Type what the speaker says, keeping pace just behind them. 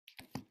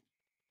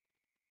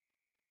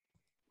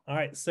All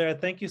right, Sarah,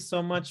 thank you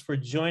so much for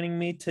joining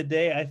me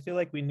today. I feel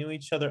like we knew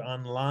each other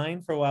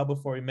online for a while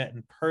before we met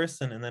in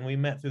person, and then we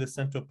met through the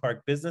Central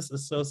Park Business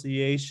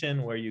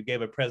Association where you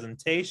gave a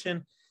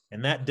presentation.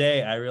 And that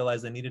day, I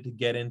realized I needed to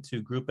get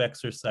into group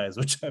exercise,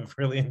 which I've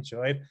really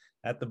enjoyed.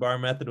 At the Bar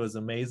Method was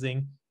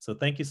amazing. So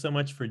thank you so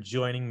much for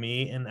joining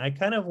me. And I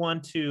kind of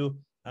want to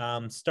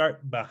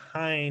start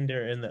behind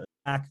or in the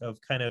back of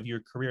kind of your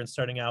career and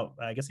starting out,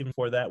 I guess even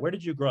before that. Where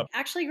did you grow up?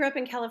 Actually grew up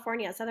in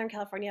California, Southern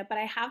California, but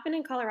I have been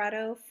in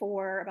Colorado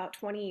for about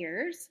 20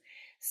 years.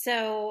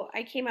 So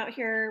I came out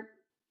here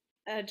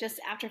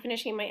just after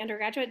finishing my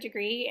undergraduate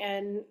degree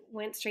and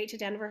went straight to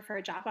Denver for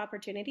a job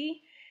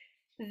opportunity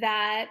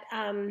that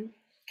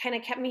kind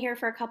of kept me here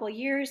for a couple of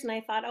years. And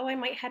I thought, oh, I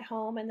might head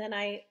home. And then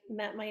I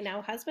met my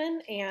now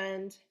husband,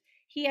 and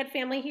he had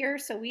family here,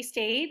 so we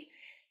stayed.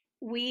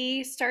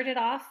 We started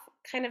off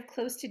kind of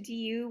close to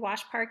DU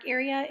Wash Park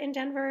area in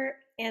Denver.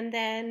 And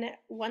then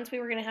once we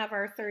were going to have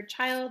our third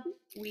child,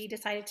 we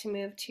decided to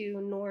move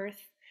to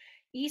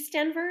northeast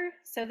Denver,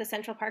 so the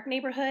Central Park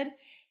neighborhood.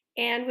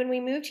 And when we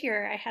moved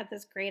here, I had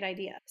this great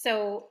idea.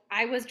 So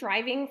I was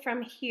driving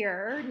from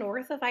here,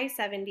 north of I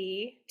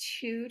 70,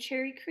 to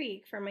Cherry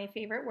Creek for my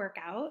favorite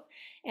workout,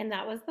 and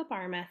that was the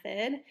bar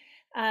method.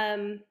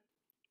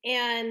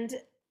 And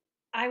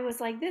I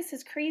was like, this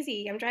is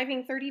crazy. I'm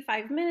driving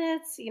 35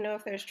 minutes.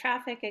 If there's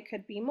traffic, it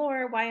could be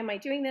more. Why am I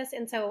doing this?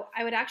 And so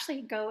I would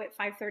actually go at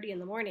 5:30 in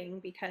the morning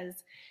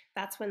because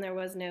that's when there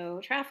was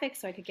no traffic,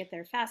 so I could get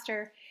there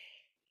faster.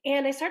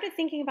 And I started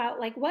thinking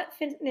about like what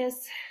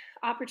fitness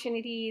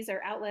opportunities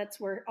or outlets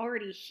were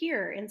already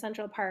here in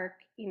Central Park,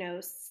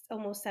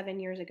 almost 7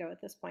 years ago at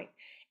this point.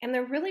 And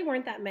there really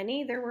weren't that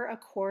many. There were a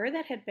core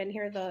that had been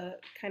here the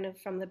kind of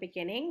from the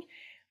beginning,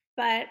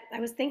 but I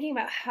was thinking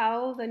about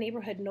how the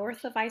neighborhood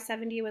north of I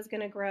 70 was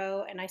going to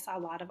grow, and I saw a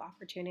lot of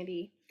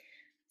opportunity.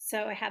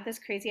 So I had this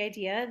crazy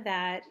idea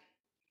that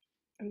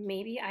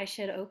maybe I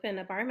should open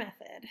a bar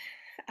method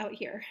out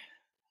here.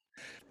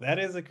 That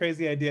is a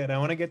crazy idea, and I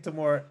want to get to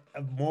more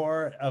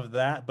of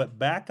that. But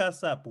back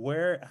us up.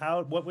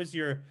 What was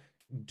your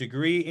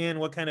degree in?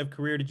 What kind of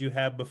career did you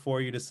have before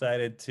you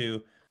decided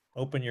to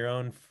open your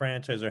own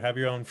franchise or have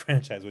your own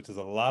franchise, which is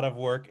a lot of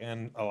work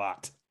and a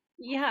lot.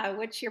 Yeah,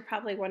 which you're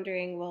probably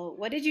wondering, well,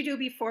 what did you do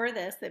before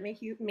this that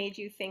made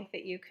you think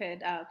that you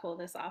could pull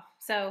this off?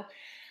 So,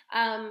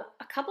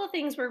 a couple of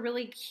things were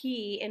really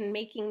key in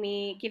giving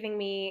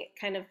me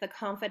kind of the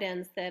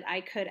confidence that I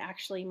could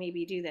actually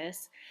maybe do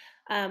this.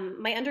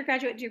 My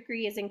undergraduate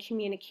degree is in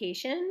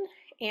communication,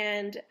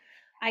 and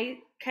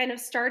I kind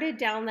of started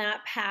down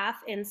that path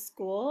in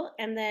school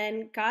and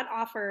then got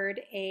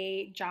offered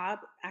a job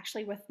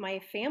actually with my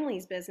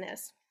family's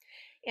business.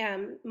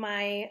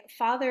 My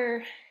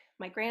father,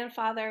 my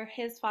grandfather,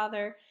 his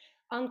father,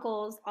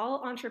 uncles,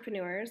 all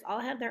entrepreneurs, all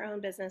had their own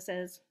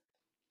businesses.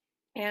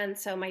 And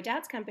so my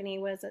dad's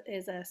company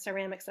is a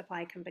ceramic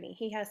supply company.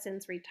 He has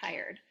since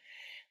retired.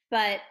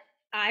 But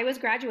I was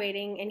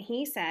graduating, and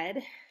he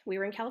said, we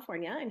were in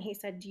California, and he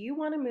said, do you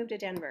want to move to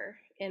Denver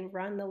and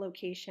run the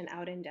location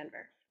out in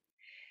Denver?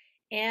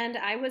 And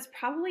I was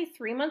probably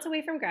 3 months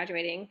away from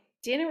graduating,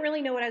 didn't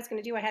really know what I was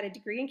going to do. I had a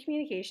degree in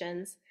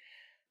communications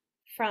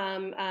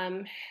from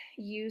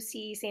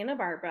UC Santa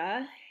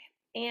Barbara.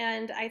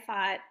 And I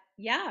thought,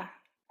 yeah,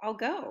 I'll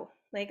go.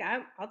 Like,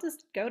 I'll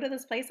just go to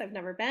this place I've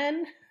never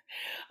been.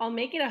 I'll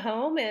make it a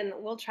home and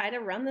we'll try to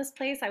run this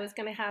place. I was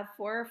going to have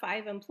 4 or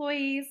 5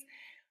 employees,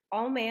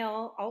 all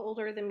male, all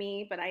older than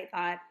me, but I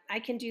thought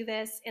I can do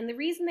this. And the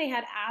reason they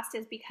had asked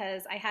is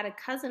because I had a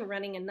cousin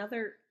running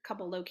another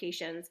couple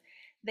locations.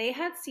 They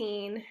had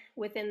seen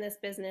within this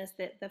business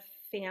that the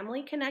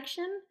family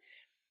connection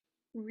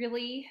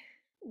really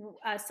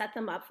set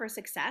them up for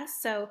success.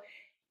 So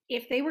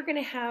if they were going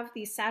to have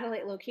these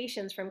satellite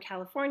locations from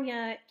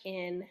California,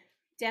 in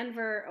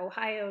Denver,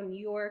 Ohio, New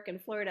York,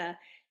 and Florida,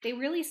 they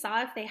really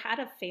saw if they had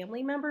a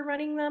family member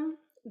running them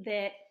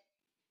that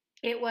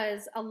it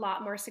was a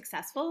lot more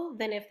successful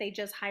than if they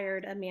just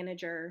hired a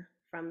manager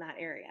from that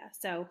area.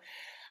 So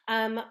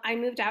I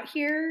moved out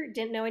here,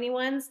 didn't know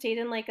anyone, stayed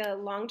in like a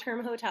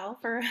long-term hotel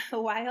for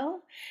a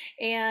while,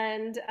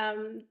 and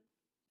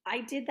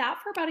I did that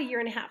for about a year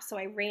and a half. So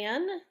I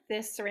ran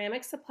this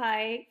ceramic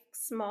supply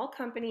small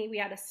company. We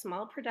had a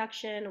small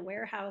production,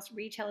 warehouse,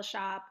 retail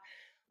shop,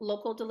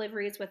 local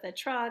deliveries with a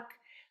truck.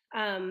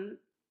 Um,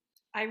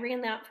 I ran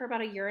that for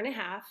about a year and a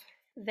half.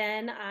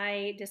 Then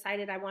I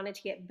decided I wanted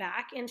to get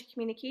back into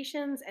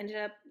communications. Ended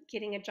up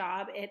getting a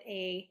job at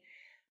a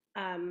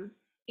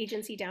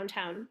agency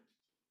downtown,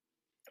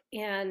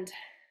 and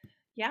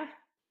yeah.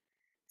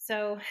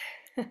 So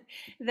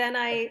then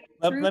I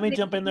through Let me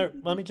jump in there.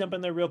 Let the me jump in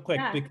there real quick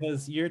yeah.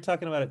 because you're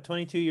talking about at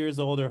 22 years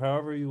old or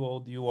however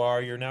old you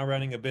are, you're now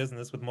running a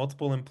business with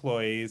multiple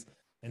employees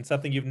and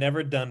something you've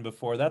never done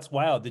before. That's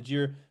wild. Did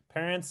your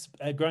parents,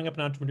 growing up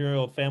in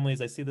entrepreneurial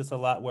families, I see this a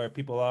lot where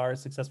people are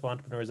successful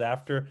entrepreneurs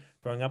after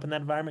growing up in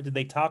that environment. Did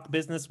they talk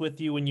business with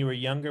you when you were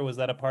younger? Was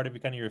that a part of your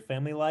kind of your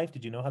family life?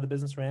 Did you know how the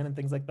business ran and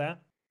things like that?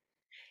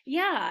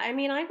 Yeah, I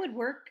mean, I would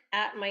work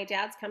at my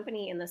dad's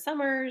company in the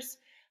summers.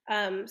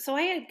 So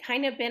I had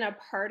kind of been a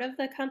part of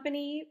the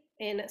company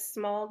in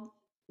small,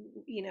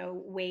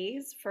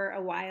 ways for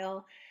a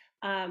while.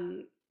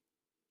 Um,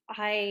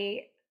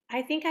 I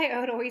I think I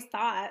had always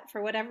thought,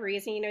 for whatever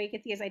reason, you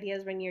get these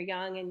ideas when you're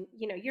young, and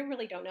you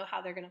really don't know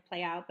how they're going to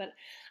play out. But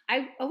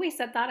I always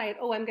said thought I'm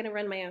going to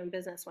run my own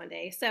business one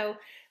day. So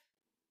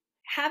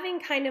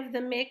having kind of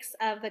the mix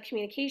of the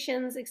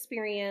communications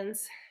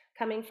experience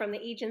coming from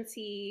the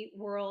agency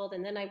world,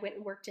 and then I went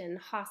and worked in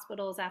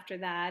hospitals after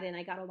that, and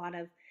I got a lot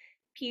of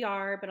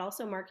PR but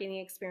also marketing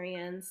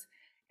experience,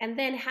 and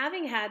then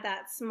having had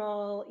that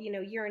small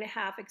year and a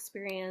half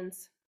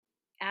experience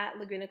at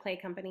Laguna Clay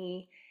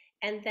Company,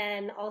 and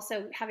then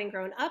also having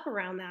grown up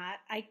around that,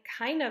 I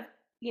kind of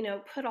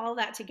put all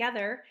that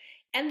together,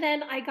 and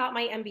then I got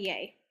my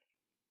MBA.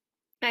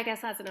 I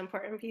guess that's an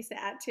important piece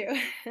to add too.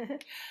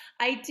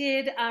 I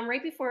did,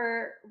 right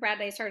before Brad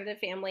and I started a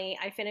family,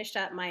 I finished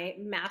up my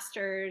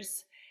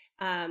master's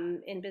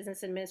in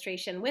business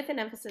administration with an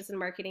emphasis in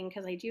marketing,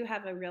 because I do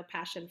have a real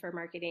passion for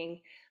marketing.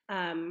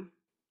 Um,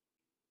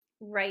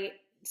 right.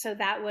 So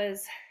that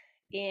was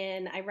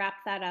I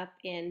wrapped that up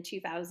in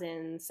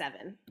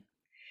 2007.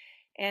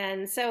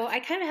 And so I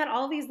kind of had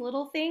all these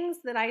little things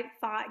that I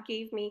thought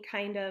gave me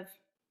kind of,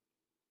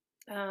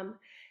 um,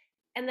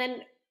 and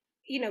then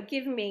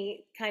give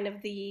me kind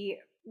of the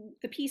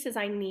pieces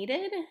I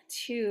needed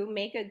to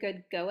make a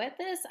good go at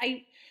this.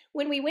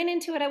 When we went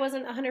into it, I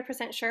wasn't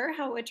 100% sure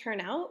how it would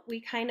turn out. We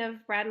kind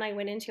of Brad and I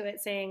went into it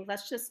saying,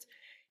 let's just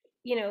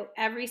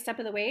every step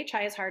of the way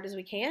try as hard as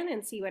we can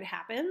and see what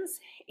happens.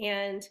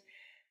 And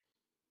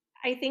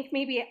I think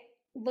maybe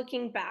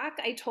looking back,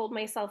 I told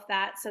myself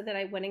that so that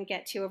I wouldn't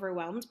get too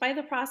overwhelmed by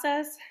the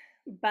process.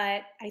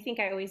 But I think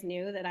I always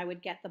knew that I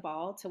would get the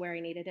ball to where I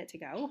needed it to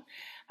go.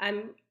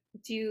 I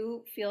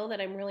do feel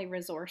that I'm really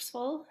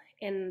resourceful,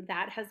 and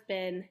that has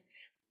been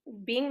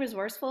being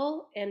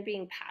resourceful and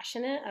being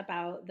passionate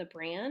about the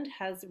brand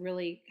has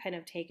really kind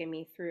of taken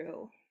me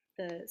through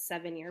the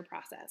 7-year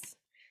process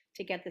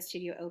to get the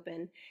studio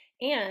open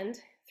and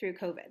through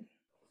COVID.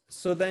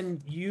 So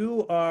then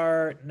you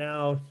are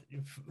now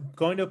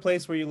going to a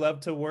place where you love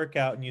to work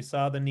out and you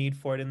saw the need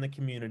for it in the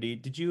community.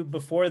 Did you,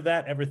 before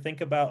that, ever think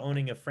about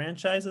owning a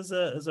franchise as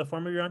a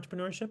form of your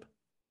entrepreneurship?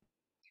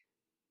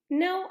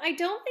 No, I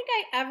don't think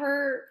I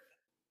ever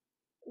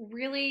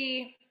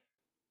really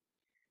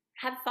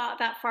had thought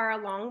that far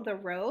along the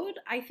road.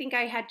 I think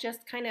I had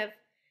just kind of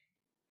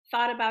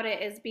thought about it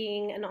as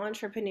being an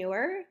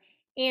entrepreneur.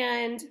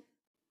 And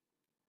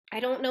I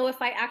don't know if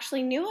I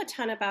actually knew a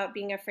ton about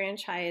being a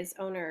franchise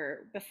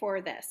owner before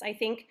this. I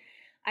think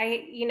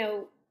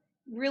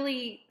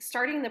really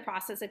starting the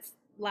process, it's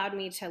allowed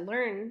me to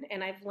learn,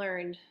 and I've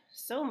learned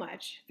so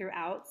much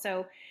throughout.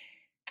 So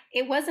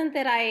it wasn't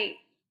that I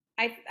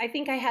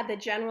think I had the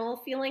general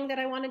feeling that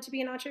I wanted to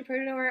be an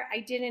entrepreneur.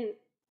 I didn't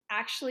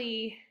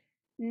actually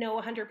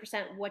know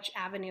 100% which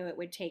avenue it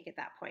would take at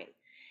that point.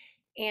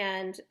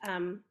 And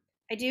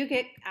I do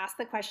get asked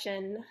the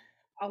question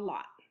a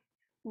lot.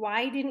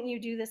 Why didn't you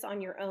do this on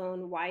your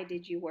own? Why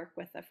did you work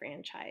with a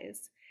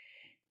franchise?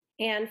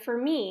 And for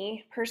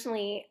me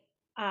personally,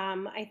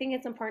 I think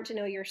it's important to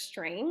know your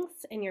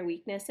strengths and your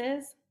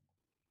weaknesses.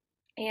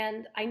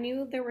 And I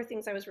knew there were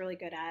things I was really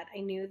good at.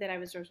 I knew that I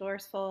was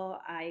resourceful.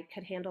 I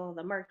could handle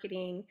the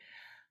marketing.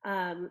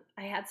 I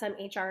had some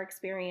HR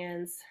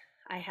experience.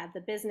 I had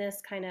the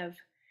business kind of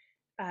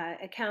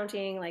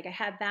accounting, like I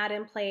had that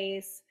in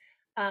place.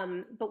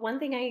 But one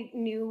thing I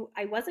knew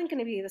I wasn't going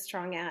to be as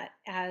strong at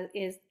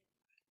is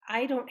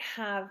I don't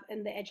have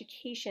the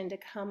education to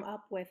come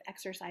up with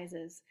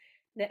exercises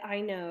that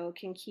I know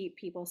can keep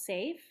people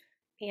safe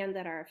and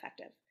that are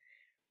effective.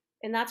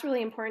 And that's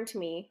really important to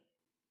me,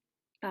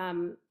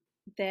 um,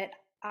 that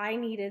I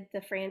needed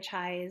the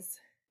franchise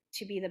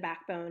to be the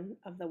backbone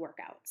of the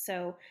workout.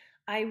 So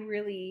I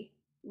really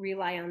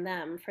rely on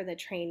them for the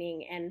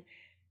training. And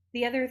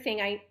the other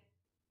thing,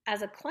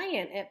 as a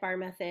client at Bar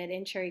Method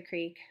in Cherry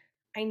Creek,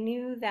 I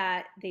knew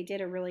that they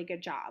did a really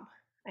good job.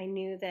 I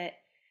knew that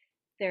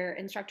their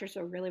instructors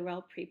were really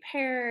well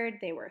prepared,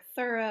 they were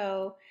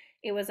thorough,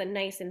 it was a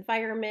nice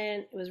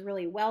environment, it was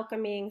really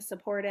welcoming,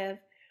 supportive.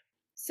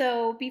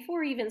 So before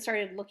we even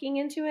started looking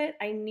into it,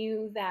 I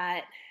knew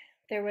that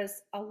there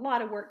was a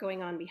lot of work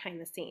going on behind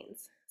the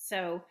scenes.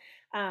 So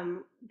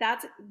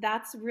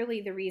that's really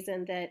the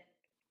reason that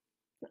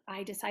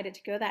I decided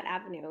to go that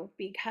avenue,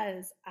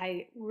 because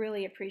I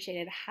really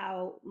appreciated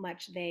how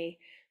much they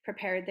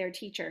prepared their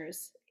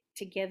teachers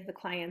to give the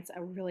clients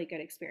a really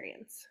good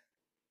experience.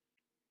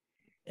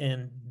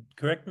 And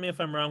correct me if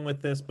I'm wrong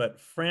with this, but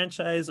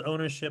franchise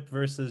ownership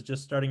versus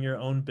just starting your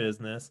own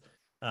business,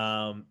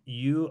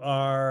 you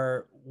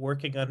are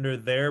working under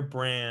their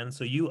brand.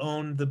 So you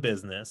own the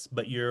business,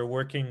 but you're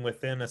working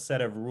within a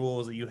set of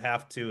rules that you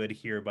have to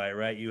adhere by,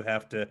 right? You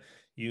have to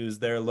use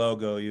their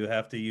logo, you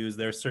have to use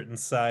their certain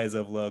size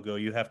of logo,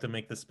 you have to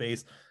make the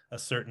space a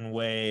certain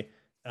way,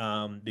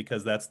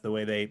 because that's the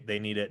way they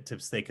need it to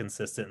stay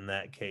consistent in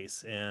that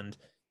case. And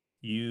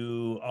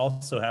you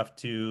also have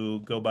to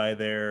go by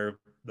their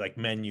like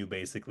menu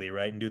basically,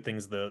 right? And do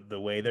things the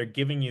way they're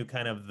giving you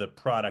kind of the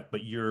product,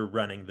 but you're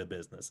running the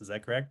business. Is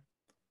that correct?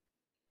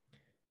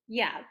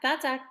 Yeah,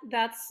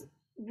 that's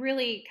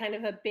really kind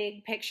of a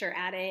big picture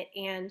at it,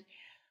 and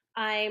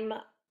I'm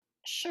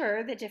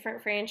sure that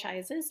different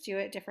franchises do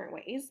it different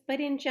ways, but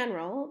in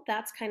general,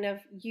 that's kind of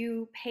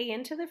you pay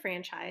into the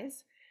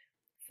franchise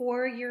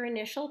for your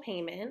initial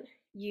payment.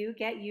 You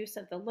get use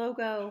of the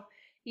logo,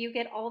 you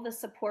get all the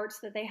supports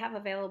that they have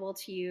available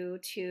to you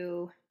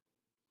to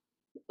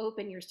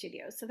open your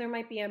studio. So there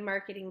might be a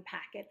marketing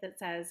packet that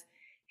says,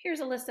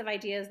 here's a list of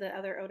ideas that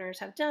other owners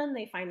have done.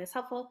 They find this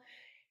helpful.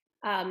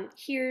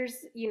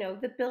 Here's,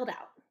 the build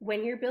out.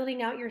 When you're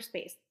building out your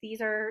space, these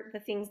are the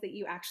things that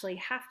you actually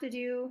have to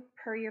do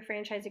per your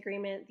franchise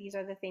agreement. These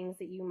are the things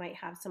that you might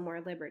have some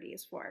more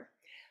liberties for.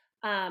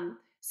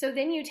 So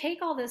then you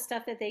take all this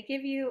stuff that they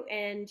give you,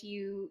 and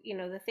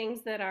the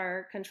things that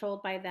are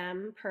controlled by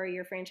them per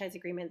your franchise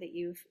agreement that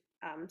you've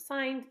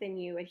signed, then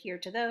you adhere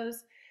to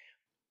those.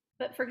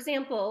 But for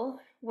example,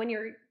 when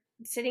you're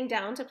sitting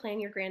down to plan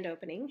your grand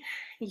opening,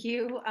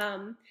 you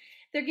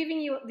they're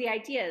giving you the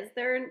ideas.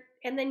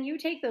 And then you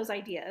take those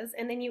ideas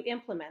and then you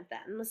implement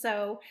them.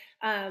 So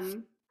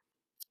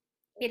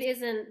it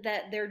isn't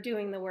that they're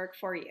doing the work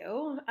for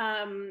you.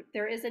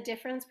 There is a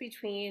difference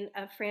between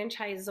a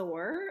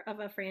franchisor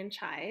of a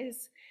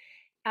franchise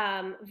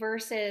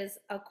versus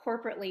a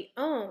corporately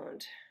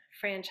owned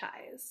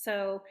franchise.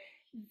 So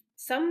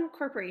some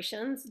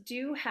corporations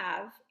do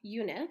have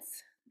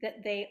units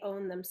that they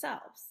own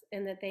themselves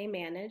and that they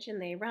manage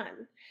and they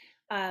run.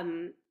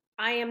 Um,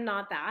 I am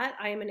not that.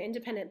 I am an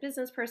independent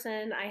business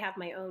person. I have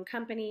my own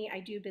company. I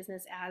do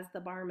business as the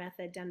Bar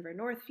Method Denver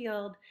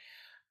Northfield.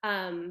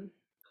 Um,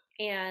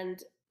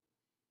 and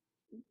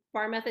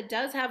Bar Method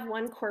does have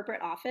one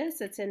corporate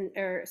office. It's in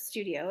or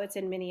studio. It's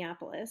in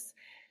Minneapolis.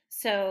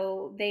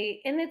 So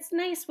and it's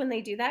nice when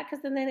they do that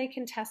because then they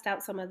can test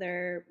out some of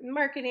their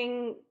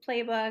marketing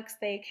playbooks.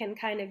 They can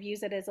kind of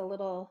use it as a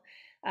little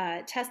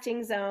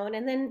testing zone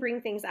and then bring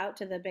things out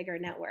to the bigger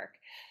network.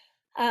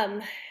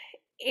 Um,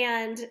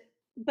 and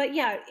but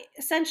yeah,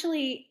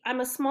 essentially,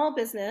 I'm a small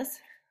business.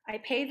 I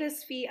pay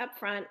this fee up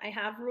front. I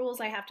have rules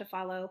I have to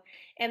follow,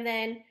 and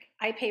then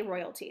I pay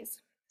royalties.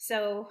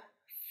 So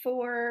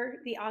for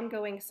the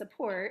ongoing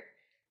support,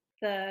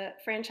 the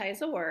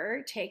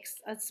franchisor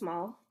takes a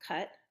small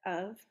cut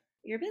of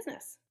your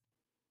business.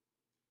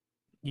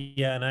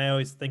 Yeah, and I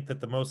always think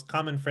that the most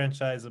common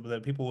franchise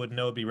that people would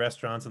know would be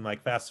restaurants and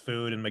like fast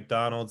food and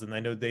McDonald's, and I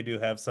know they do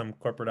have some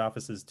corporate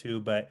offices too,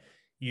 but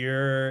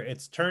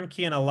it's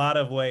turnkey in a lot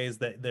of ways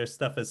that their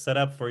stuff is set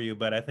up for you,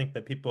 but I think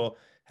that people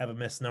have a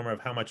misnomer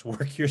of how much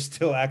work you're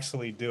still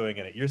actually doing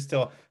in it. You're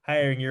still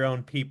hiring your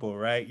own people,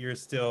 right? You're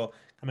still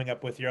coming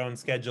up with your own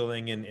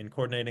scheduling and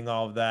coordinating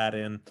all of that,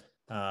 and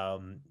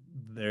um,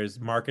 there's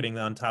marketing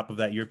on top of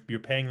that. You're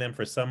paying them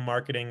for some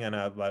marketing on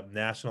a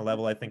national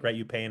level, I think, right?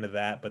 You pay into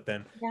that, but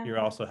then Yeah. you're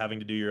also having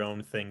to do your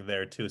own thing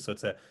there too. So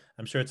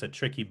I'm sure it's a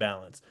tricky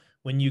balance.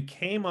 When you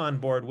came on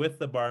board with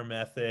the bar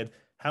method,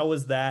 how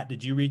was that?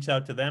 Did you reach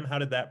out to them? How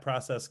did that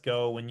process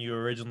go when you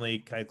originally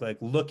kind of like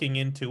looking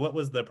into what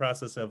was the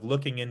process of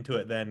looking into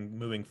it then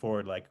moving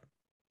forward like?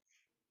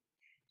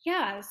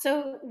 Yeah.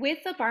 So with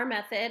the bar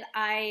method,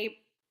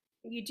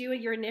 you do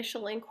your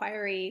initial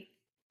inquiry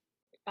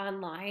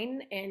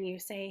online and you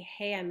say,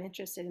 hey, I'm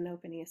interested in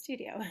opening a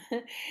studio.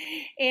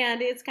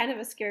 And it's kind of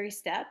a scary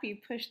step. You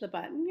push the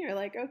button, you're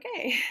like,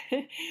 okay.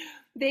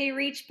 They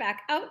reach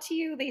back out to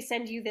you, they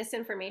send you this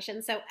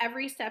information. So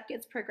every step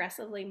gets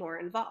progressively more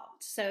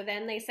involved. So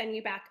then they send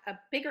you back a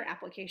bigger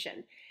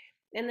application.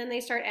 And then they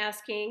start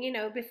asking,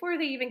 before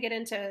they even get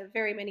into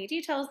very many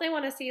details, they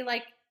want to see,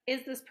 like,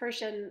 is this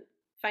person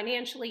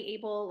financially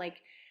able?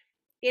 Like,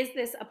 is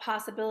this a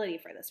possibility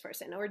for this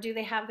person, or do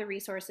they have the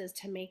resources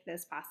to make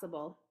this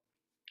possible?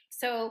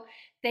 So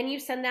then you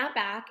send that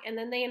back, and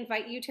then they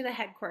invite you to the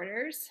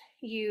headquarters.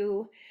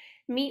 You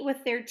meet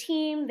with their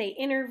team, they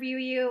interview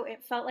you.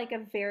 It felt like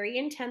a very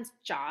intense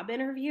job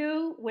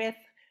interview with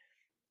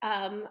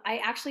I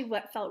actually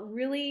felt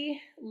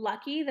really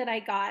lucky that I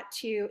got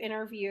to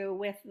interview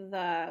with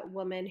the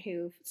woman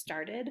who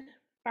started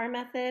Bar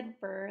Method,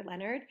 Burr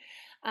Leonard.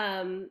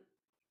 Um,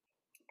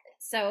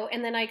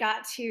 and then I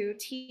got to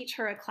teach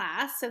her a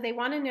class. So they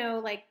want to know,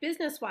 like,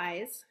 business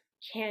wise,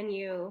 can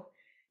you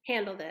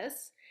handle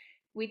this?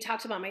 We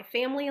talked about my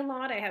family a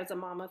lot. I was a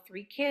mom of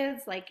 3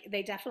 kids. Like,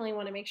 they definitely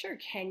want to make sure,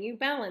 can you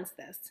balance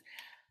this?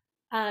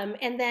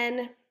 And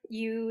then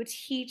you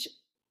teach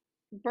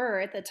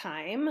Burr at the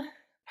time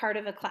part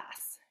of a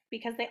class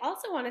because they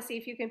also want to see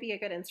if you can be a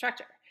good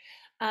instructor.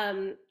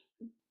 Um,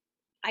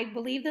 I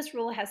believe this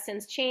rule has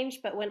since changed,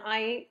 but when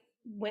I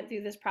went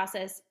through this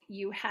process,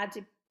 you had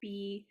to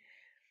be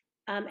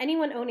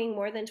anyone owning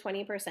more than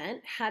 20%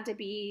 had to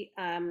be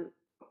an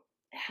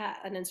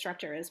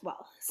instructor as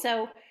well.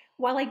 So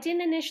while I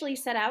didn't initially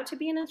set out to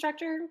be an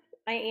instructor,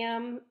 I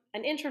am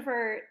an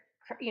introvert.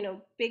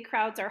 Big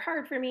crowds are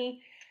hard for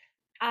me.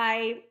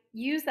 I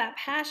use that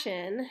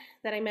passion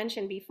that I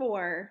mentioned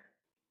before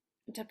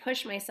to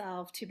push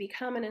myself to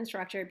become an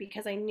instructor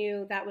because I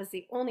knew that was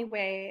the only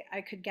way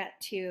I could get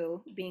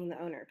to being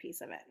the owner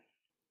piece of it.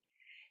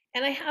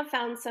 And I have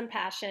found some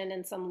passion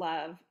and some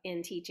love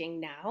in teaching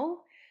now,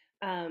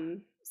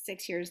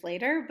 6 years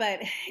later, but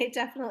it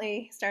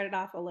definitely started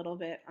off a little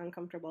bit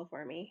uncomfortable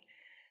for me.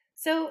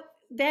 So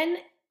then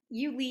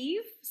you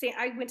leave. Say,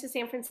 I went to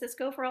San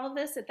Francisco for all of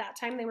this. At that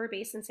time, they were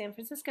based in San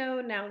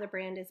Francisco. Now the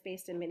brand is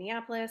based in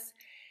Minneapolis.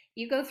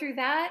 You go through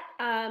that,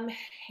 and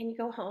you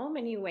go home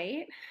and you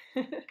wait,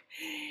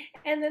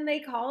 and then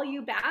they call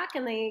you back,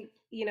 and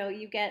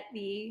you get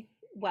the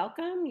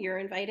welcome. You're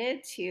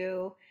invited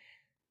to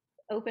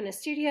open a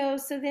studio.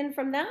 So then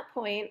from that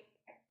point,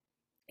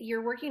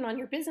 you're working on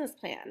your business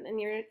plan,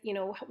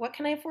 and what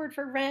can I afford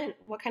for rent?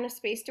 What kind of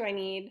space do I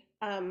need?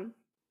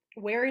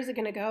 Where is it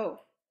going to go?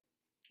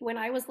 When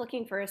I was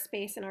looking for a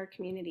space in our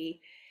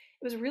community,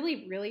 it was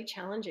really, really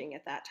challenging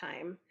at that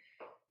time.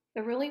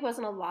 There really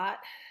wasn't a lot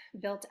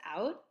built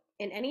out,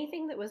 and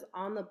anything that was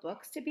on the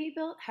books to be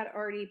built had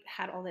already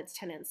had all its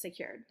tenants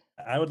secured.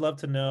 I would love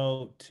to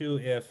know too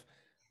if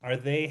are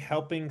they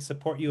helping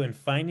support you in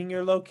finding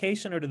your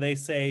location, or do they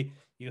say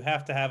you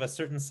have to have a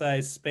certain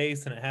size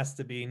space and it has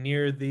to be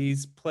near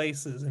these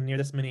places and near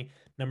this many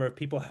number of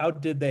people? How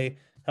did they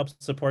help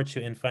support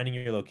you in finding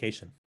your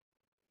location?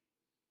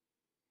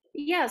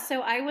 Yeah,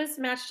 so I was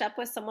matched up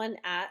with someone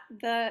at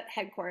the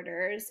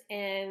headquarters,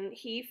 and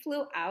he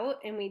flew out,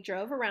 and we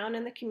drove around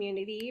in the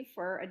community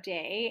for a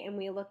day, and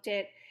we looked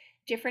at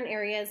different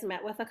areas,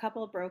 met with a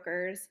couple of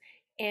brokers,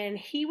 and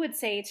he would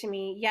say to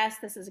me, "Yes,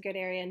 this is a good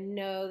area.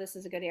 No, this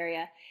is a good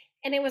area."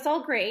 And it was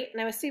all great,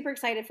 and I was super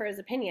excited for his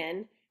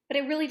opinion, but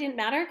it really didn't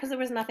matter because there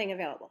was nothing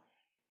available.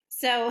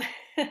 So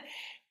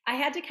I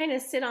had to kind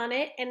of sit on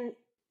it. And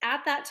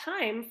at that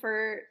time,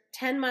 for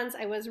 10 months,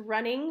 I was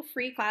running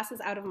free classes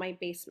out of my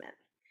basement.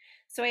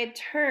 So I had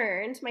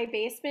turned my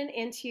basement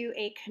into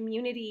a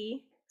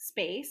community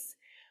space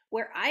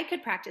where I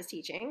could practice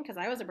teaching because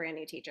I was a brand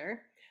new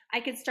teacher.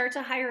 I could start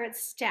to hire its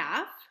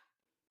staff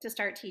to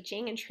start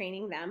teaching and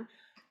training them.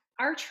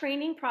 Our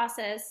training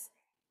process,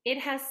 it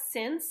has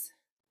since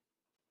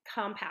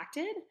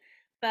compacted,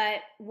 but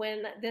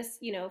when this,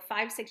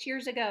 5, 6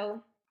 years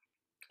ago,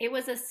 it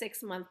was a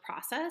 6 month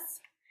process.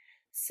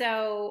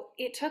 So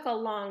it took a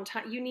long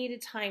time. You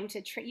needed time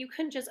to train. You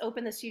couldn't just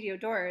open the studio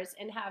doors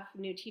and have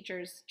new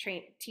teachers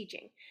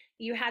teaching.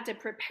 You had to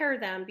prepare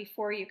them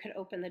before you could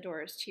open the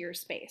doors to your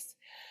space.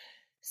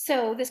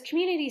 So this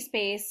community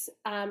space,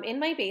 in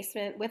my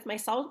basement with my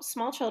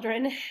small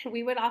children,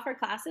 we would offer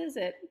classes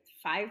at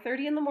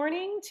 5:30 in the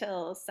morning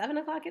till 7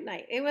 o'clock at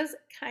night. It was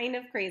kind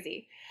of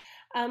crazy,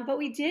 but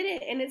we did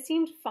it, and it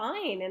seemed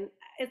fine. And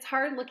it's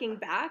hard looking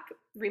back,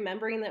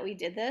 remembering that we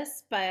did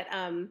this, but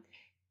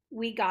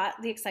we got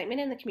the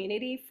excitement in the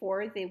community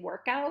for the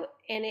workout,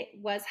 and it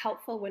was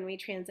helpful when we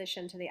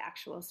transitioned to the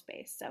actual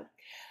space.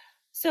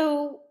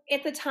 So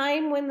at the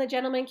time when the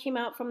gentleman came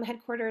out from the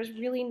headquarters,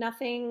 really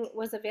nothing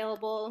was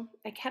available.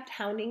 I kept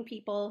hounding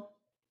people.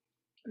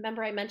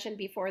 Remember, I mentioned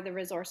before the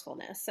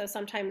resourcefulness. So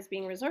sometimes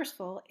being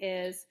resourceful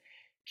is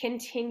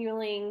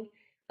continuing,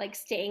 like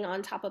staying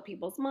on top of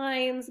people's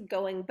minds,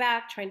 going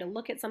back, trying to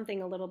look at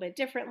something a little bit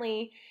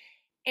differently.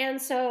 And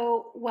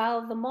so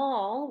while the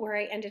mall where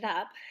I ended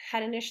up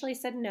had initially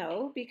said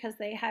no because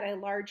they had a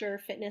larger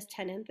fitness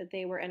tenant that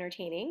they were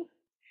entertaining,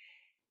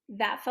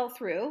 that fell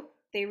through.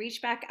 They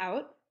reached back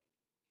out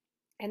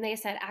and they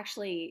said,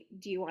 "Actually,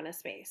 do you want a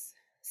space?"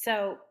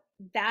 So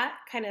that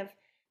kind of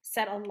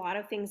set a lot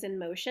of things in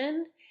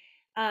motion.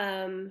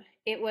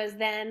 It was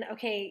then,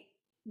 okay,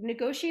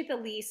 negotiate the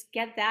lease,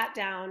 get that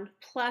down,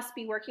 plus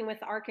be working with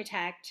the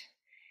architect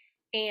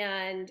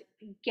and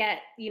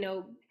get,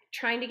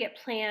 trying to get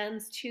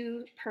plans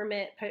to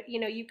permit,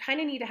 you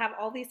kind of need to have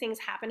all these things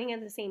happening at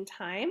the same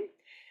time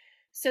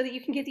so that you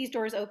can get these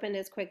doors opened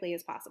as quickly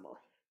as possible.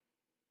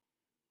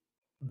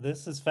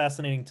 This is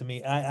fascinating to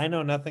me. I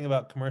know nothing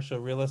about commercial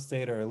real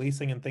estate or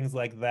leasing and things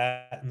like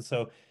that. And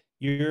so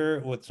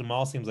you're, what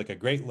Jamal seems like a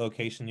great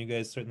location. You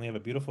guys certainly have a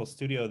beautiful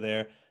studio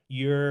there.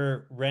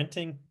 You're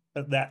renting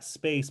that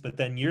space, but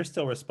then you're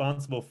still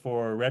responsible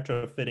for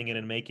retrofitting it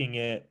and making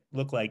it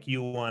look like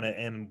you want it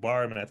and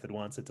bar method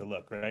wants it to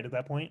look, right at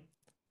that point?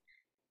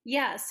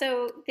 Yeah,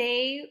 so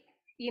they,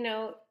 you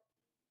know,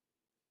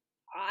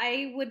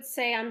 I would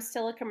say I'm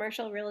still a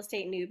commercial real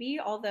estate newbie,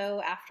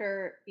 although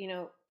after,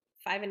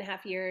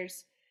 5.5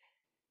 years,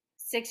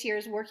 6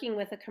 years working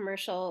with a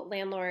commercial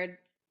landlord,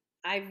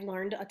 I've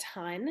learned a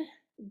ton,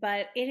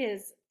 but it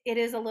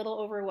is a little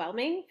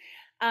overwhelming.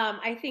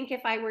 I think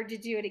if I were to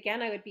do it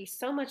again, I would be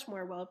so much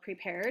more well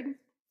prepared.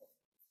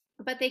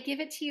 But they give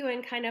it to you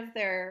in kind of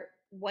their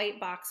white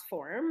box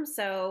form.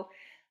 So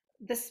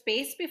the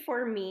space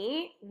before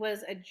me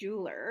was a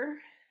jeweler,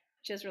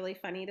 which is really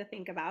funny to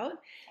think about.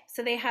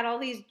 So they had all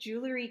these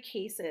jewelry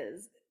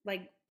cases,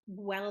 like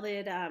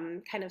welded,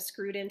 kind of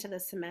screwed into the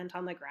cement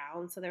on the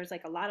ground. So there's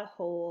like a lot of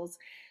holes.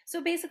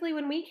 So basically,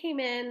 when we came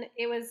in,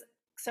 it was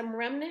some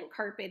remnant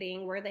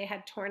carpeting where they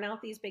had torn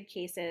out these big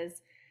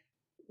cases,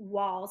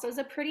 walls. It was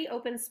a pretty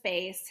open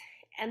space.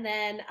 and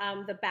then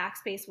the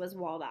backspace was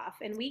walled off.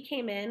 And we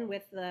came in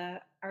with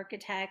the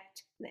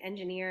architect, the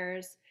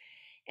engineers,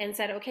 and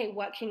said, okay,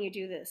 what can you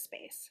do to this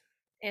space?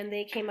 And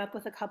they came up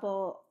with a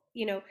couple,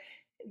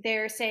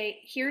 they're say,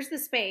 here's the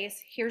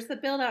space, here's the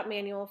build out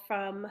manual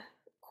from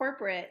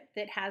corporate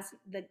that has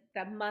the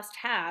must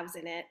haves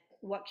in it.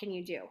 What can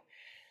you do?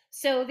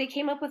 So they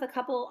came up with a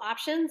couple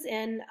options,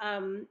 and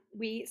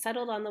we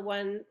settled on the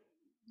one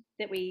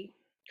that we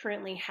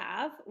currently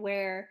have,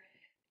 where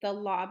the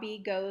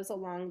lobby goes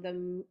along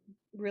the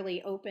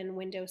really open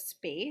window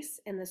space,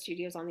 and the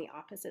studio's on the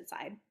opposite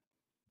side.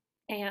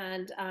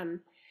 And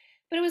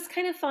but it was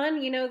kind of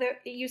fun. There,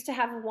 it used to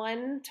have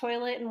one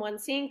toilet and one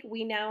sink.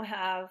 We now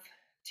have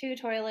two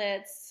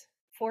toilets,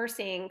 four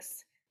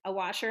sinks, a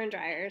washer and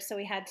dryer. So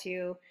we had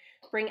to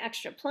bring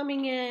extra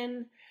plumbing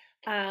in.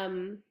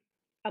 Um,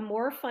 a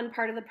more fun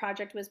part of the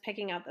project was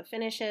picking out the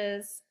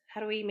finishes.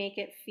 How do we make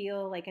it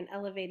feel like an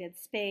elevated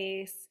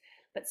space,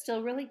 but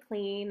still really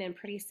clean and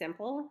pretty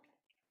simple?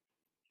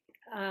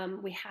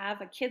 We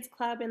have a kids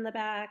club in the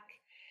back.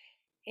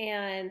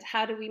 And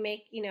how do we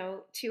make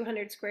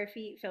 200 square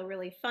feet feel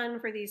really fun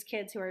for these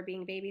kids who are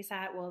being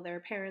babysat while their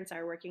parents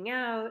are working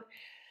out?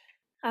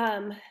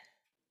 um,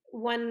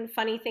 One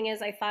funny thing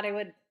is, I thought I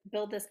would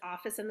build this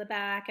office in the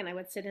back and I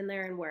would sit in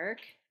there and work.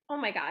 Oh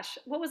my gosh,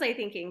 what was I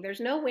thinking? There's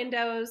no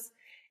windows.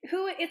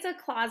 It's a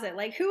closet.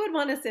 Like, who would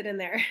want to sit in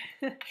there?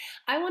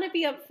 I want to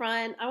be up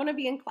front. I want to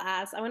be in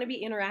class. I want to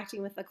be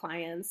interacting with the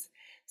clients.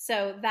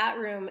 So that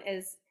room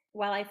is,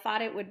 while I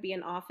thought it would be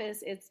an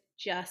office, it's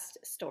just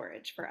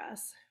storage for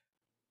us.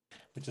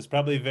 Which is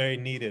probably very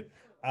needed.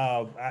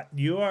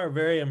 You are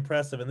very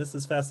impressive, and this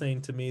is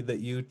fascinating to me that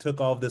you took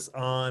all of this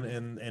on,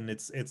 and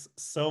it's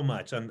so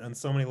much on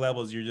so many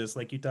levels. You're just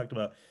like you talked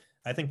about.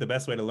 I think the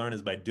best way to learn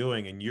is by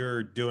doing, and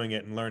you're doing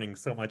it and learning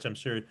so much, I'm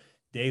sure,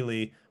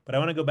 daily. But I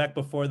want to go back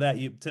before that.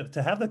 You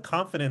to have the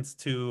confidence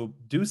to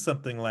do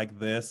something like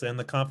this, and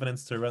the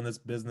confidence to run this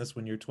business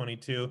when you're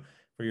 22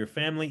 for your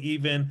family,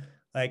 even.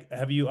 Like,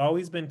 have you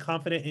always been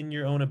confident in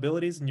your own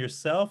abilities and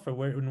yourself, or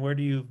where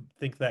do you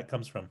think that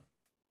comes from?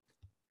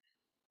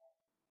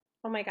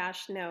 Oh my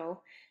gosh,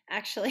 no.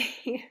 Actually,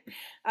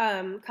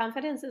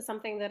 confidence is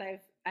something that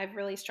I've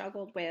really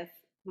struggled with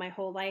my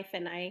whole life,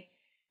 and I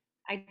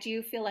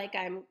do feel like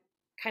I'm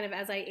kind of,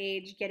 as I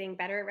age, getting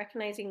better at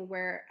recognizing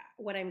where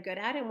what I'm good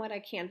at and what I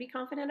can be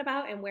confident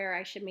about, and where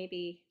I should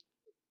maybe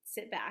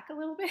sit back a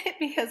little bit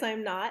because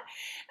I'm not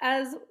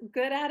as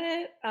good at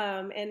it,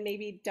 and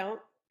maybe don't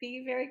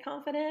be very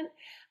confident.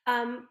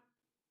 Um,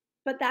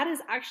 but that is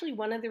actually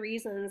one of the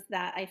reasons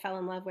that I fell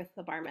in love with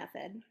the bar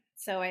method.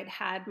 So I'd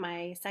had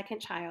my second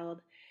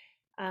child,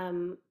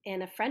 and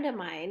a friend of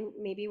mine,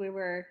 maybe we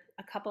were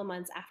a couple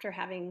months after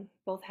having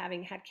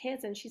had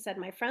kids, and she said,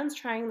 my friend's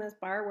trying this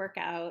bar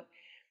workout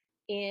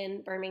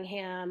in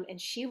Birmingham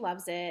and she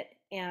loves it.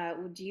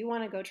 Do you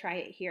want to go try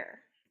it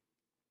here?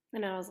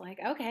 And I was like,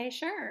 okay,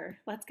 sure,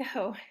 let's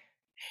go.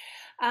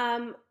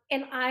 And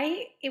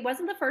it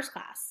wasn't the first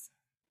class,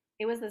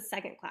 it was the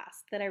second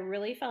class that I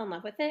really fell in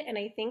love with it. And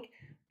I think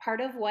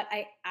part of what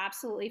I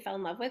absolutely fell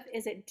in love with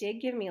is it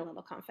did give me a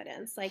little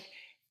confidence. Like,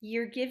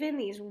 you're given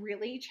these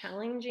really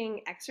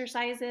challenging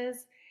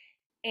exercises,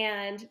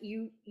 and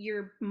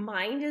your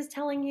mind is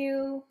telling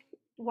you,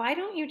 why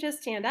don't you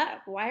just stand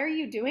up? Why are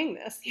you doing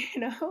this?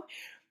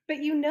 But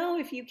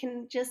if you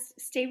can just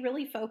stay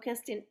really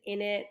focused in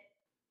it,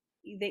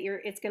 that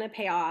it's going to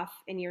pay off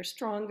and you're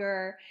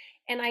stronger.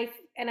 And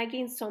I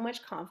gained so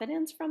much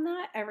confidence from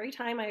that. Every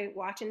time I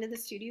walked into the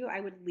studio, I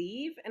would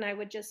leave and I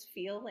would just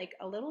feel like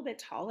a little bit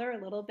taller,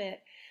 a little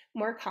bit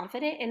more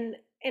confident,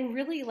 and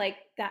really, like,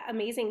 that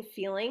amazing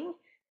feeling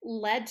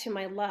led to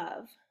my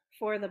love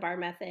for the bar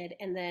method,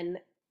 and then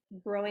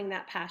growing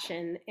that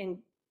passion and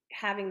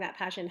having that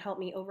passion help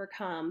me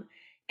overcome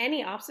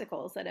any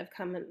obstacles that have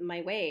come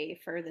my way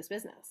for this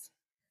business.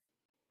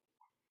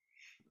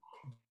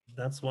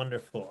 That's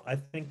wonderful. I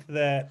think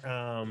that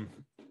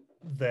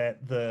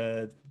that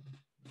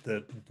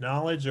the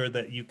knowledge or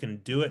that you can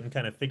do it and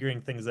kind of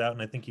figuring things out,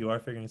 and I think you are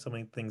figuring so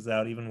many things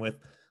out, even with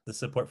the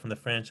support from the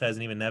franchise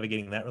and even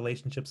navigating that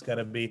relationship's got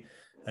to be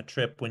a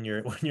trip when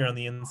you're when you're on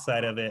the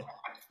inside of it.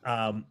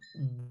 Um,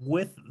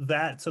 with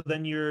that, so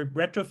then you're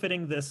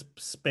retrofitting this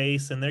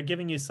space and they're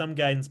giving you some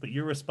guidance, but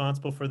you're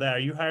responsible for that. Are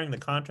you hiring the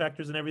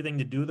contractors and everything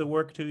to do the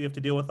work too? You have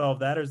to deal with all of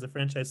that, or is the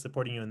franchise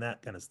supporting you in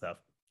that kind of stuff?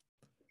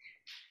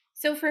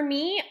 So for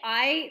me,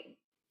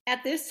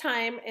 at this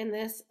time in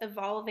this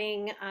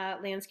evolving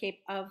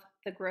landscape of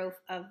the growth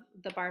of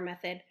the bar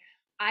method,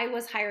 I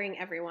was hiring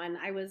everyone.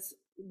 I was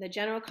the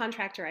general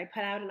contractor. I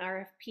put out an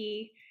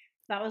RFP.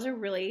 That was a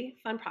really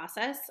fun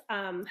process.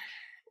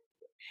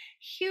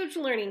 Huge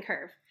learning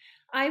curve.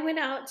 I went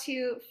out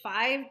to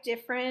five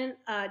different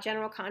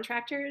general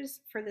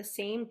contractors for the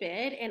same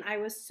bid, and I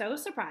was so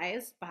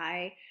surprised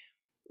by,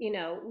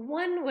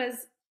 one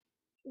was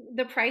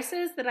the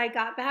prices that I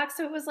got back.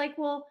 So it was like,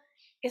 well,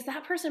 is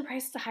that person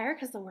priced to hire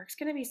because the work's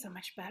going to be so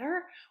much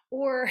better?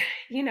 Or,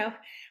 you know,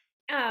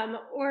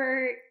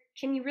 or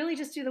can you really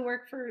just do the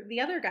work for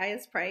the other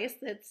guy's price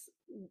that's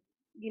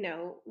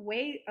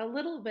way a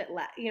little bit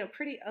less,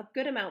 pretty a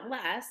good amount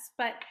less.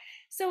 But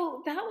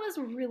so that was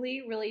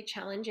really, really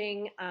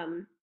challenging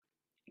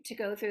to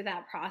go through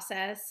that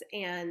process.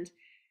 And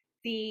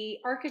the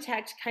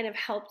architect kind of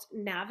helped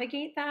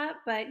navigate that.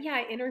 But yeah,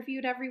 I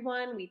interviewed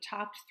everyone, we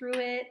talked through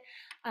it,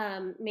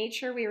 made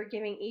sure we were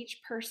giving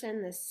each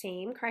person the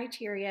same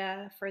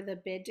criteria for the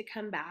bid to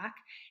come back.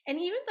 And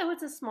even though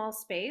it's a small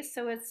space,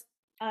 so it's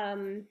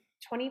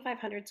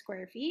 2,500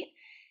 square feet,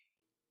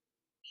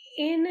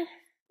 in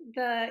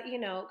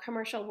the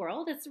commercial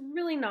world it's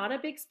really not a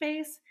big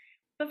space,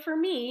 but for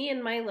me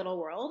in my little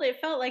world it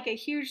felt like a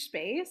huge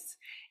space.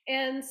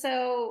 And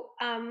so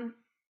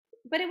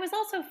but it was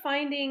also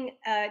finding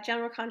a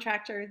general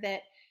contractor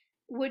that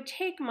would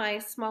take my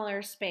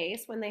smaller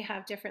space when they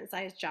have different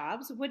sized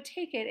jobs, would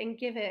take it and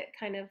give it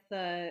kind of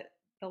the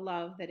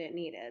love that it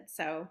needed.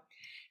 So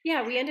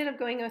yeah, we ended up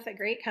going with a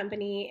great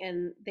company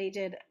and they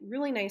did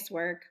really nice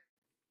work.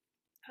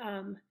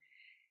 um,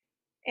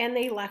 and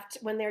they left,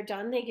 when they're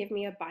done they give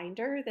me a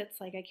binder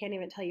that's like, I can't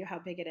even tell you how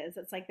big it is.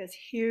 It's like this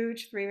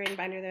huge 3-ring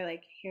binder. They're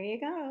like, here you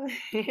go.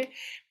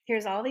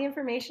 Here's all the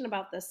information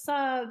about the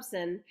subs.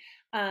 And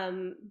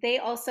they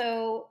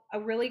also, a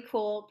really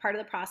cool part of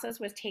the process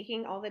was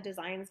taking all the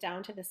designs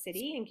down to the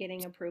city and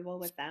getting approval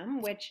with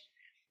them, which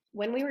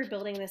when we were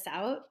building this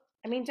out,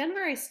 I mean,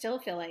 Denver, I still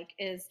feel like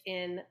is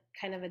in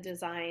kind of a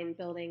design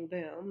building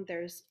boom.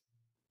 There's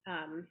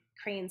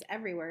cranes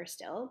everywhere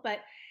still,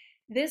 but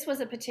this was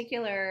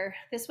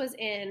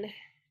in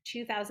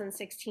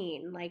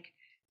 2016, like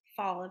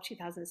fall of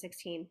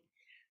 2016.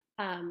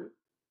 um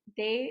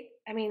I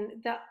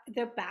mean,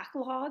 the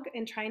backlog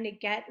and trying to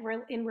get,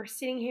 we're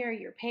sitting here,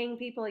 you're paying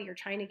people, you're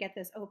trying to get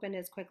this open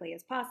as quickly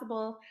as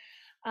possible.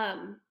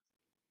 um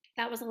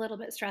that was a little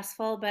bit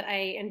stressful, but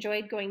I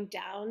enjoyed going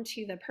down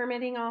to the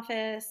permitting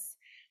office,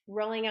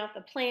 rolling out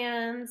the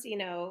plans,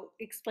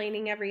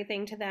 explaining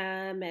everything to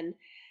them. And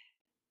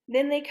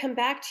then they come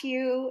back to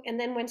you, and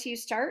then once you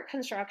start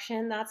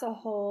construction, that's a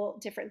whole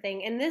different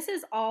thing. And this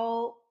is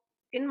all,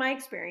 in my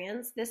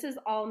experience, this is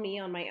all me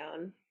on my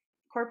own.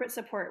 Corporate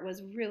support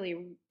was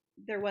really,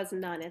 there was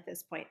none at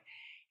this point.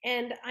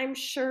 And I'm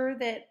sure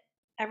that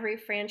every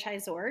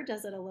franchisor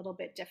does it a little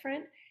bit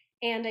different.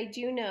 And I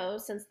do know,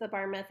 since the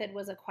bar method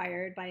was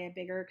acquired by a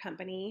bigger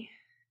company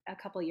a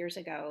couple years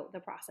ago,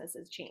 the process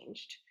has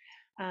changed.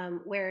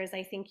 Whereas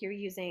I think you're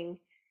using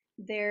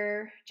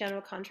their general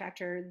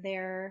contractor,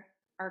 their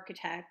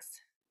architects,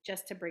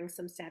 just to bring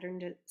some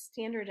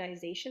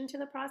standardization to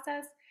the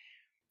process.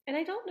 And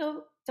I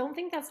don't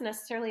think that's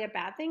necessarily a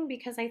bad thing,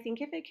 because I think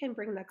if it can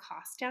bring the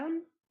cost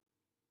down,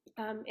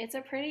 it's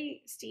a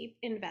pretty steep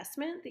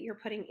investment that you're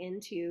putting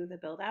into the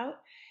build out.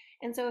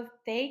 And so if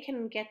they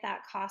can get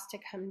that cost to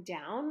come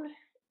down,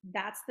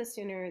 that's the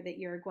sooner that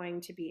you're going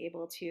to be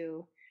able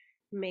to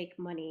make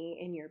money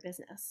in your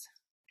business.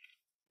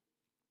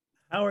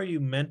 How are you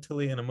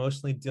mentally and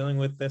emotionally dealing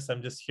with this?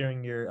 I'm just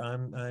hearing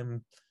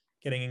I'm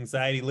getting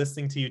anxiety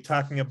listening to you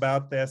talking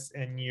about this,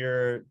 and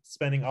you're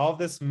spending all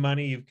this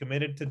money, you've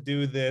committed to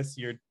do this,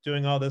 you're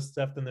doing all this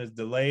stuff, then there's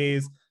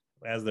delays,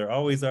 as there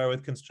always are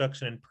with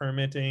construction and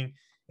permitting,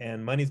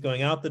 and money's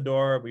going out the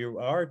door. We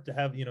are to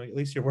have, at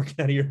least you're working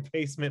out of your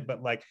basement,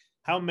 but like,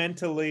 how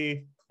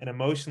mentally and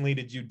emotionally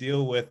did you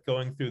deal with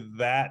going through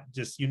that?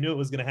 Just, you knew it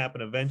was going to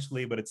happen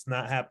eventually, but it's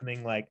not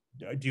happening. Like,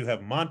 do you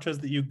have mantras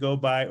that you go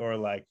by, or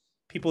like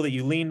people that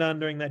you leaned on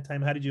during that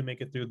time? How did you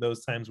make it through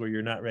those times where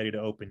you're not ready to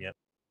open yet?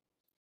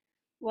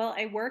 Well,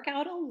 I work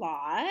out a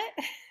lot.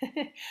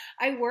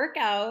 I work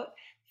out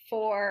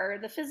for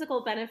the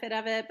physical benefit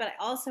of it, but I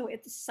also,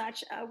 it's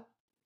such a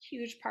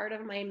huge part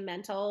of my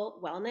mental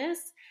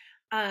wellness.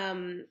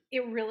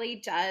 It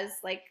really does,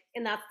 like,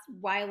 and that's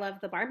why I love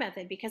the bar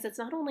method, because it's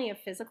not only a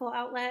physical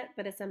outlet,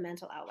 but it's a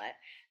mental outlet.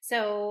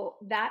 So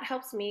that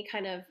helps me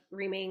kind of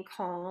remain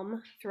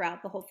calm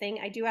throughout the whole thing.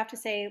 I do have to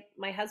say,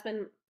 my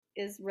husband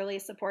is really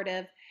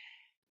supportive.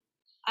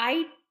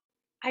 I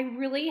I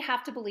really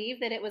have to believe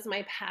that it was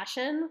my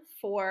passion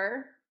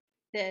for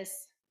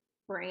this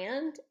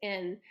brand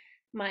and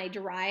my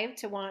drive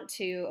to want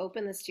to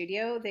open the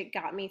studio that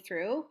got me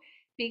through.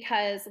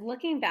 Because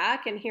looking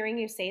back and hearing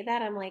you say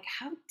that, I'm like,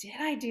 how did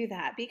I do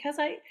that? Because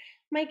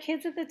my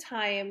kids at the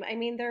time, I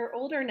mean, they're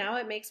older now,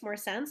 it makes more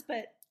sense,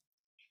 but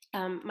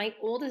my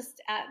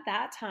oldest at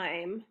that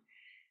time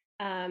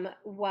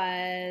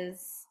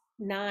was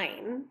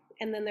 9,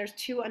 and then there's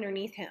 2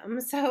 underneath him.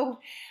 So,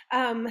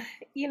 um,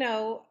 you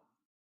know,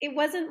 it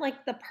wasn't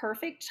like the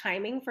perfect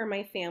timing for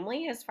my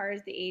family as far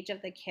as the age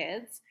of the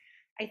kids.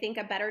 I think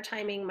a better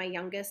timing, my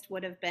youngest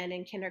would have been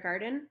in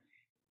kindergarten.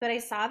 But I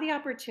saw the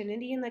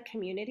opportunity in the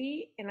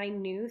community, and I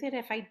knew that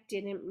if I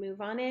didn't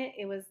move on it,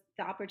 it was,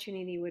 the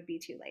opportunity would be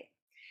too late.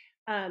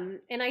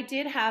 And I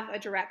did have a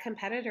direct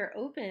competitor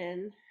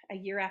open a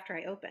year after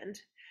I opened.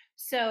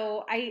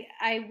 So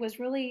I was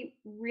really,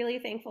 really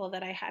thankful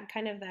that I had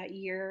kind of that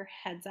year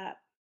heads up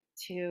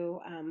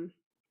to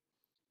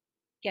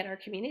get our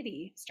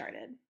community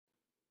started.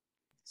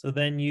 So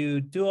then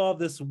you do all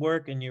this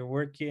work and you're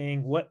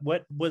working. What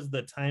was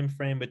the time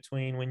frame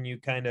between when you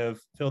kind of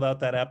filled out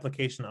that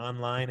application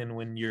online and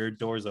when your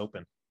doors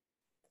open?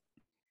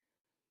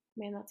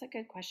 Man, that's a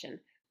good question.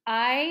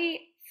 I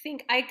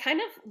think I kind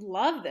of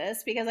love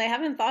this because I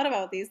haven't thought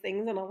about these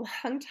things in a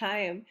long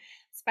time.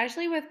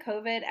 Especially with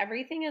COVID,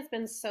 everything has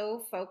been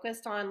so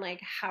focused on like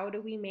how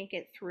do we make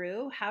it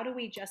through? How do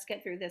we just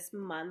get through this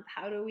month?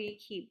 How do we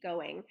keep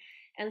going?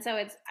 And so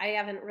it's I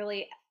haven't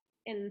really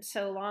in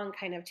so long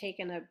kind of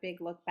taken a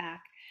big look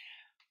back.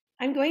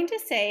 I'm going to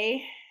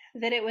say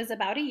that it was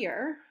about a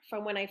year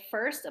from when I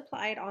first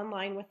applied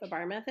online with the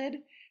bar method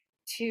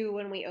to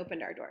when we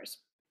opened our doors.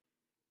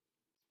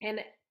 And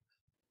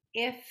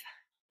if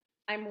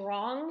I'm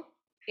wrong,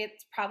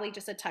 it's probably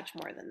just a touch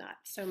more than that.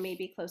 So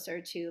maybe closer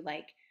to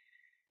like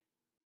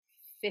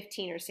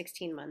 15 or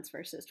 16 months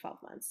versus 12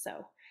 months.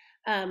 So,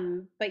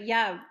 but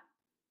yeah,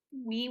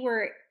 we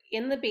were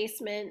in the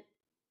basement,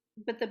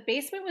 but the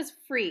basement was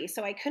free.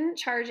 So I couldn't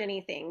charge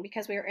anything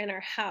because we were in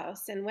our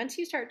house. And once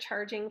you start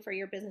charging for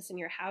your business in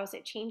your house,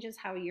 it changes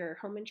how your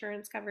home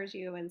insurance covers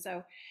you. And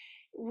so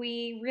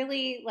we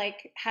really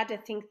like had to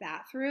think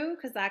that through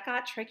because that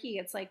got tricky.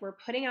 It's like we're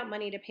putting out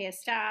money to pay a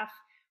staff,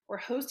 we're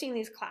hosting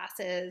these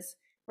classes,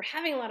 we're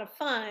having a lot of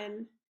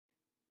fun,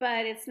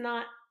 but it's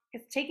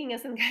taking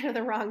us in kind of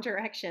the wrong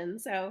direction.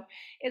 So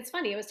it's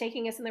funny, it was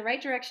taking us in the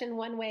right direction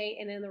one way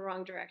and in the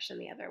wrong direction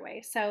the other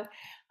way. So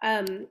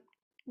um,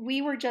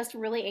 we were just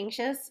really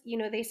anxious. You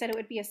know, they said it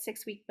would be a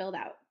 6 week build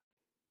out.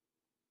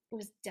 It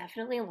was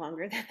definitely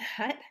longer than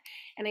that.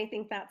 And I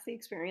think that's the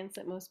experience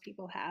that most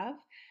people have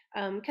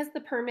because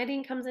the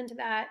permitting comes into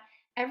that.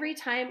 Every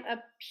time a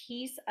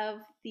piece of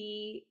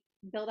the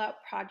build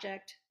out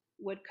project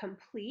would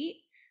complete,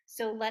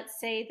 so let's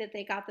say that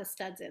they got the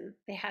studs in,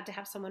 they had to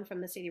have someone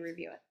from the city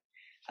review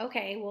it.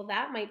 Okay, well,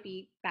 that might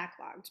be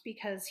backlogged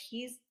because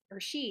he's or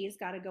she's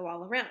got to go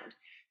all around.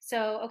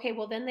 So, okay,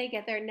 well, then they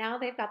get there. Now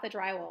they've got the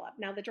drywall up.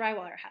 Now the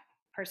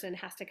person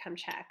has to come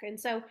check. And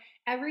so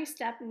every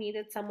step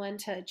needed someone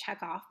to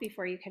check off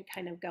before you could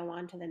kind of go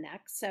on to the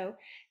next. So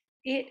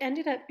it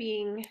ended up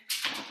being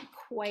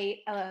quite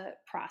a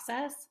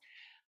process.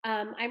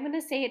 I'm going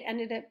to say it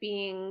ended up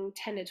being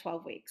 10 to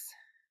 12 weeks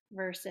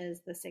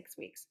versus the 6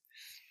 weeks.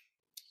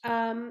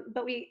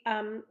 But we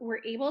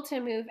were able to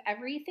move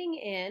everything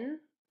in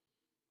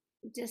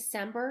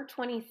December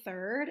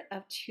 23rd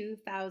of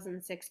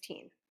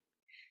 2016.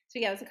 So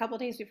yeah, it was a couple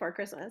days before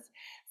Christmas.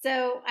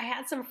 So I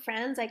had some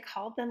friends. I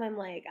called them. I'm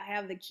like, I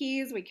have the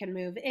keys. We can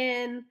move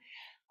in.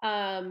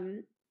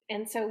 Um,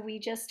 and so we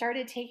just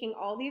started taking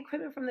all the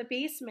equipment from the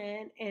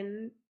basement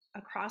and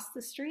across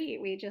the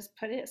street. We just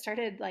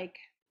started like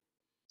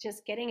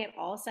just getting it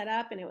all set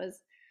up, and it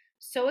was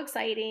so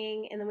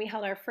exciting. And then we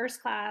held our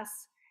first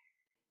class,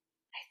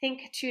 I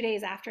think 2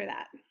 days after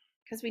that,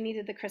 because we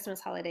needed the Christmas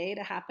holiday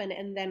to happen,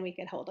 and then we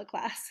could hold a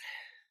class.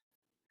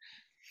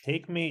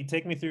 Take me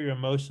through your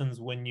emotions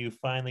when you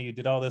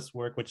did all this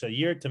work, which a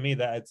year to me,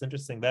 that it's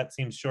interesting, that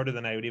seems shorter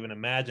than I would even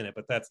imagine it,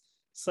 but that's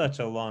such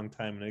a long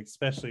time, and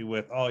especially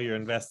with all you're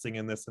investing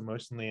in this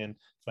emotionally and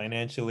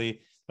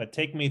financially. But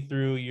take me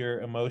through your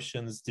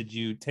emotions. Did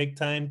you take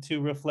time to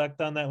reflect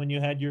on that when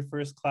you had your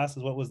first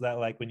classes? What was that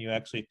like when you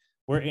actually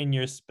were in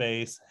your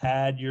space,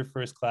 had your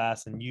first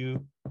class, and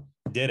you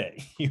did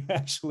it? You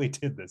actually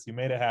did this, you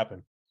made it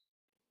happen.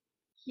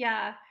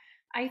 Yeah,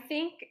 I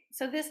think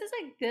so. This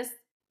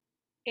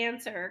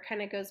answer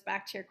kind of goes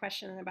back to your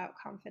question about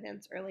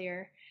confidence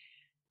earlier.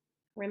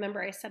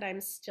 Remember, I said I'm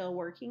still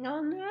working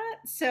on that.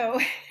 So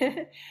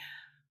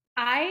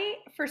I,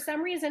 for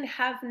some reason,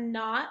 have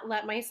not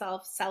let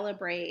myself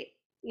celebrate.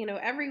 You know,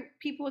 every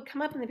people would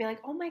come up and they'd be like,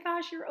 "Oh my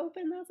gosh, you're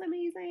open. That's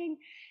amazing."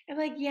 I'm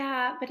like,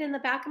 "Yeah," but in the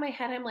back of my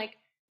head, I'm like,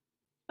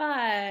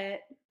 "But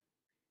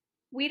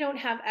we don't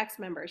have X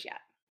members yet,"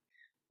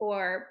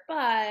 or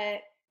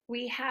 "But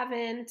we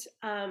haven't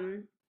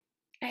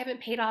I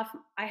haven't paid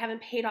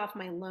off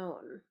my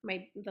loan,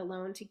 the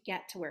loan to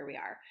get to where we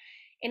are."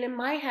 And in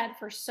my head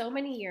for so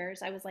many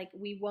years I was like,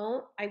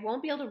 I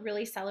won't be able to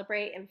really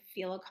celebrate and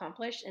feel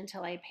accomplished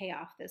until I pay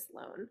off this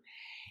loan.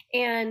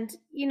 And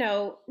you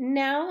know,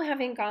 now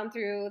having gone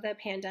through the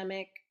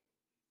pandemic,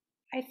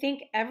 I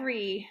think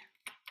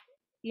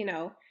you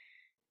know,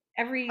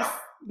 every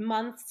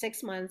month,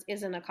 6 months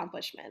is an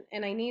accomplishment,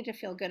 and I need to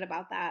feel good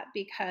about that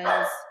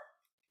because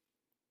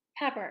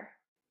Pepper.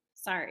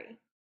 Sorry,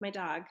 my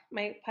dog,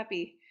 my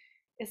puppy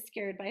is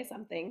scared by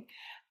something.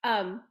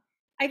 Um,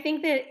 I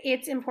think that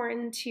it's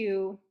important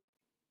to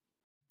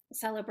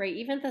celebrate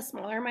even the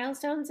smaller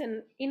milestones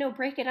and, you know,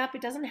 break it up.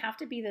 It doesn't have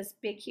to be this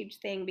big, huge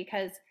thing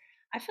because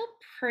I feel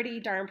pretty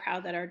darn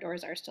proud that our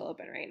doors are still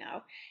open right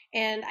now.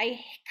 And I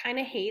kind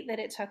of hate that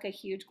it took a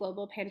huge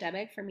global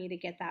pandemic for me to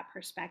get that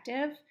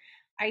perspective.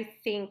 I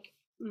think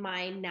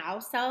my now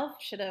self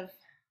should have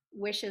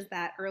wishes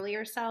that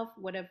earlier self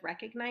would have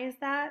recognized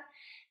that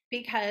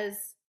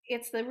because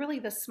it's really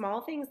the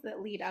small things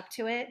that lead up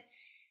to it,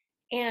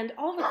 and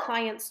all the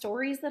client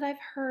stories that I've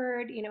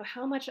heard, you know,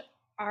 how much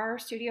our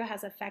studio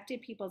has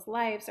affected people's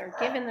lives or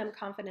given them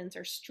confidence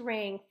or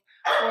strength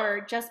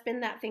or just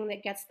been that thing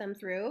that gets them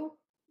through.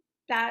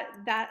 That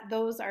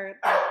those are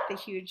like the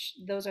huge,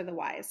 those are the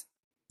whys.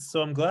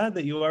 So I'm glad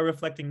that you are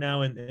reflecting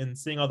now and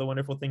seeing all the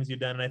wonderful things you've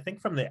done. And I think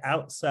from the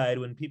outside,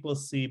 when people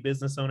see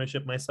business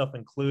ownership, myself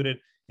included,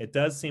 it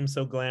does seem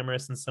so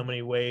glamorous in so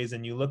many ways.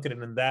 And you look at it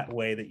in that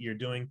way that you're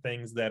doing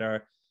things that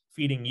are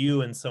feeding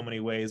you in so many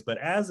ways. But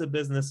as a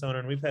business owner,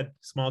 and we've had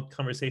small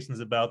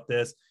conversations about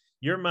this,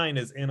 your mind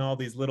is in all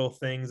these little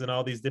things and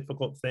all these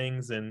difficult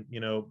things and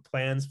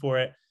plans for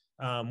it.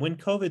 When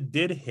COVID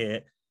did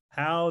hit,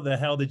 how the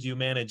hell did you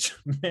manage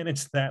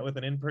that with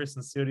an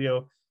in-person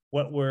studio?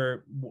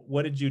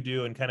 What did you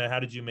do, and kind of how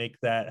did you make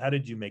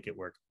it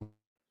work?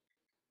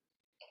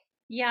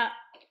 Yeah,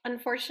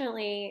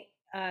 unfortunately,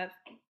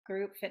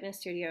 group fitness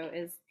studio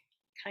is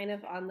kind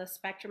of on the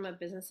spectrum of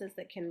businesses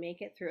that can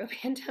make it through a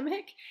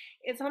pandemic.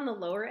 It's on the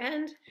lower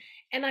end.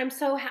 And I'm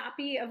so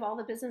happy of all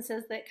the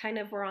businesses that kind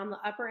of were on the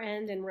upper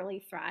end and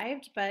really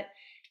thrived. But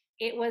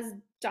it was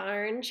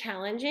darn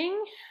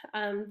challenging,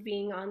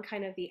 being on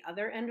kind of the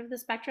other end of the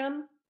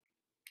spectrum.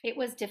 It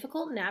was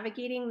difficult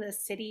navigating the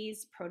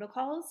city's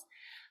protocols,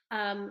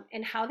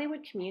 and how they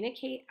would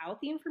communicate out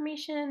the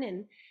information.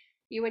 And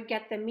you would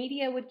get, the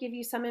media would give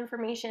you some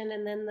information,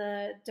 and then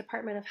the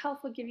Department of Health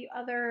would give you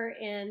other.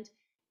 And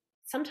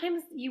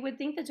sometimes you would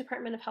think the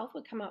Department of Health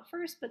would come out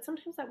first, but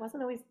sometimes that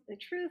wasn't always the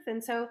truth.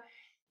 And so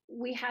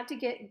we had to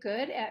get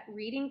good at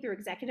reading through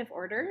executive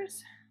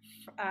orders,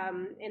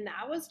 and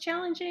that was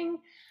challenging.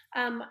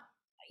 Um,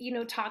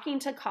 Talking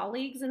to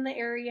colleagues in the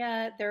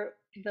area,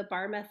 the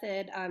bar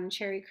method,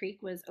 Cherry Creek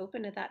was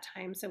open at that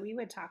time, so we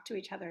would talk to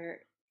each other,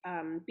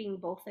 being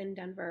both in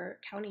Denver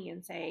County,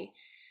 and say,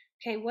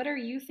 okay, what are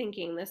you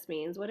thinking this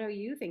means? What do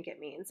you think it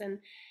means? And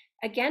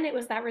again, it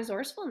was that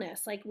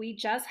resourcefulness. Like, we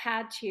just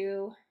had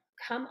to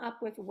come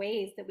up with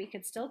ways that we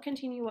could still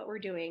continue what we're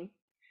doing,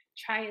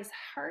 try as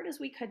hard as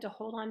we could to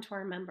hold on to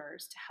our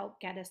members to help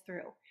get us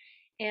through.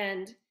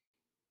 And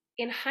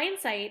in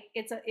hindsight,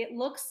 it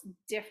looks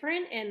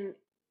different, and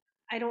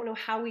I don't know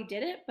how we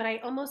did it, but I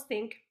almost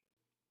think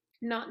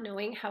not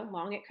knowing how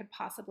long it could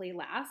possibly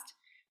last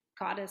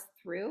got us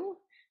through.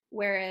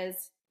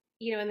 Whereas,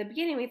 in the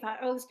beginning, we thought,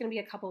 oh, it's going to be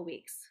a couple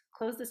weeks.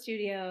 Close the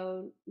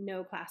studio,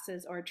 no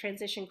classes, or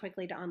transition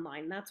quickly to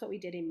online. That's what we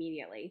did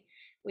immediately.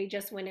 We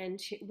just went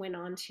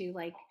on to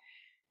like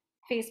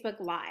Facebook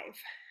Live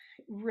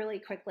really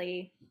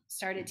quickly,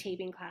 started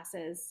taping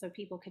classes so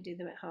people could do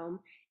them at home.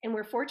 And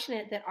we're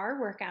fortunate that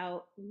our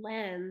workout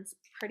lends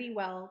pretty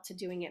well to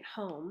doing it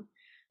home,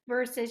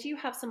 versus you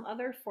have some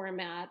other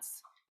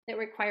formats that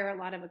require a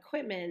lot of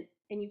equipment,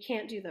 and you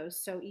can't do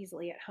those so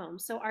easily at home.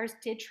 So ours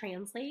did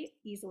translate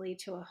easily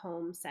to a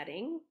home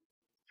setting,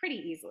 pretty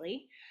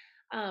easily.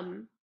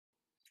 Um,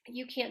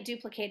 you can't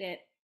duplicate it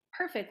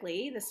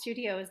perfectly. The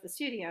studio is the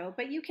studio,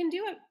 but you can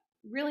do it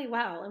really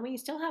well. And we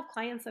still have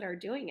clients that are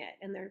doing it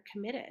and they're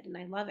committed, and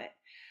I love it.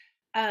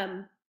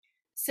 Um,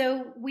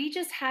 so we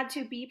just had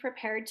to be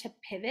prepared to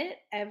pivot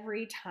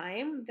every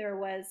time there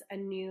was a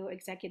new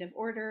executive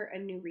order, a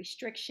new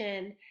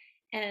restriction,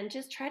 and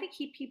just try to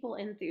keep people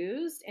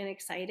enthused and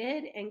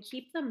excited and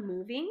keep them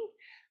moving.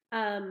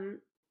 Um,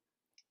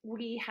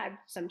 we had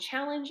some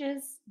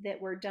challenges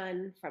that were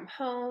done from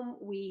home.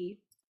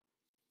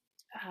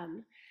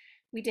 Um,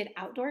 we did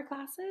outdoor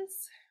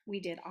classes, we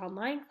did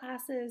online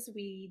classes,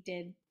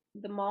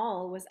 the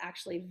mall was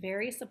actually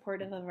very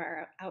supportive of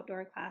our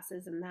outdoor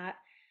classes, and that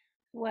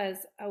was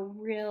a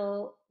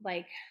real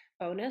like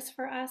bonus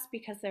for us,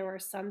 because there were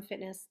some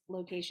fitness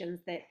locations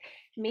that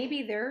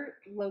maybe their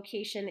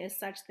location is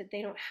such that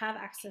they don't have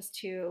access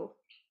to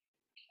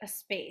a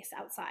space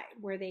outside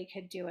where they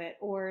could do it,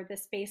 or the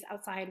space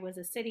outside was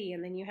a city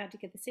and then you had to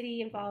get the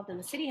city involved, and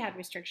the city had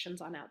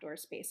restrictions on outdoor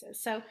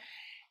spaces. So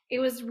it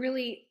was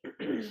really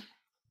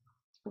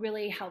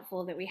really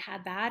helpful that we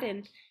had that,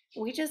 and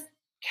we just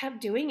kept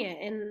doing it.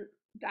 And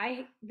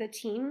the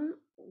team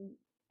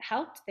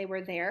helped. They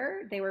were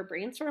there, they were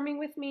brainstorming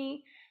with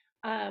me,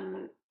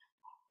 um,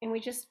 and we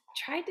just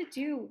tried to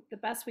do the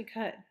best we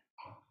could.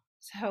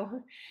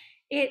 So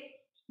it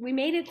we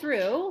made it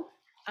through,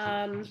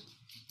 um,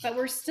 but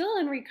we're still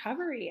in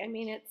recovery. I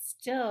mean,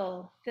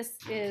 this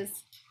is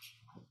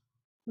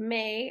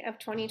May of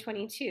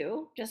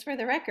 2022, just for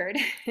the record.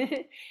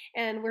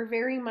 And we're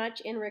very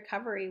much in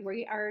recovery.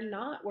 We are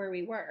not where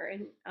we were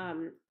in,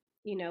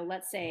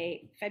 let's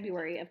say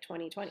February of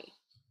 2020.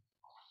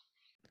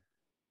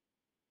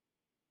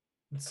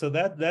 So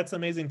that's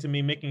amazing to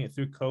me, making it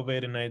through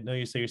COVID. And I know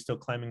you say you're still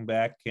climbing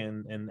back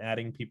and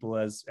adding people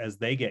as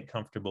they get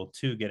comfortable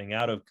too, getting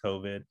out of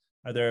COVID.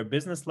 Are there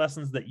business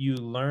lessons that you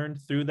learned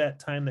through that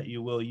time that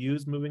you will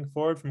use moving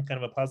forward from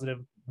kind of a positive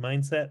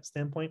mindset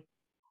standpoint?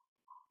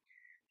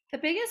 The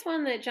biggest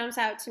one that jumps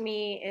out to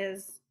me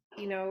is,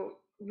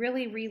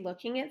 really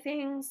relooking at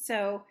things.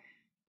 So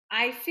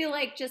I feel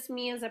like, just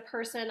me as a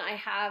person, I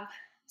have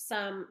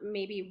some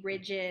maybe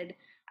rigid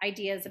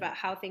ideas about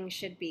how things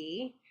should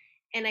be.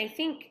 And I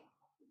think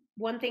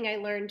one thing I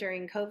learned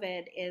during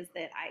COVID is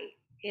that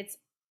it's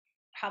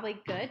probably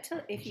good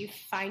to, if you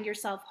find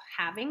yourself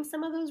having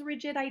some of those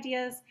rigid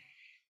ideas,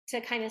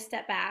 to kind of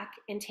step back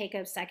and take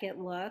a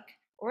second look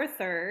or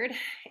third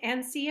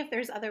and see if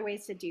there's other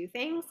ways to do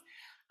things.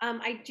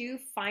 I do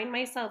find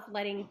myself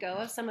letting go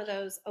of some of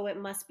those, oh, it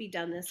must be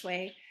done this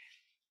way.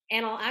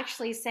 And I'll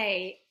actually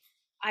say,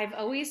 I've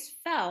always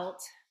felt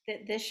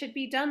that this should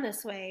be done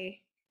this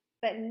way,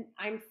 but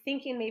I'm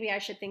thinking maybe I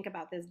should think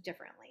about this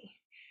differently.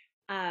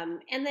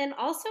 And then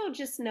also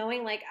just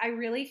knowing like I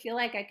really feel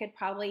like I could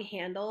probably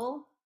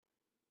handle,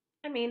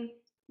 I mean,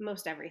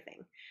 most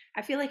everything.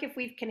 I feel like if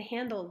we can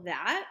handle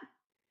that,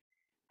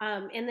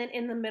 and then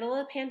in the middle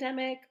of the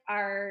pandemic,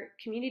 our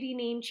community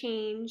name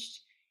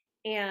changed,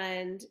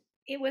 and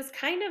it was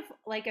kind of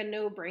like a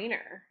no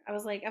brainer. I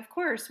was like, of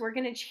course, we're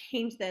going to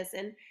change this.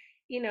 And,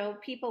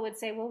 people would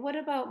say, well, what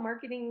about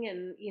marketing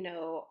and,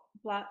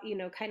 blah,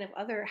 kind of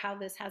other, how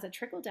this has a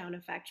trickle down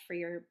effect for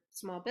your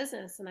small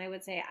business? And I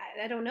would say,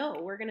 I don't know.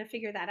 We're going to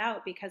figure that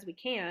out because we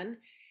can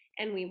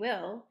and we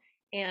will.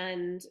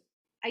 And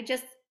I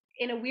just,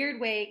 in a weird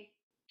way,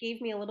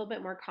 gave me a little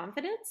bit more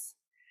confidence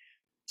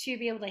to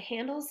be able to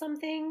handle some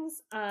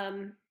things,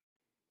 but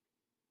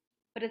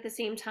at the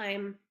same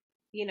time,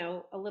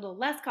 a little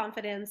less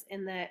confidence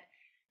in that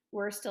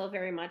we're still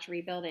very much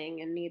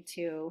rebuilding and need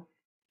to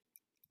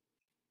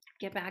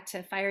get back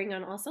to firing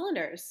on all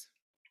cylinders.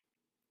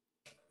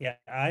 Yeah,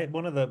 I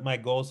one of the my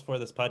goals for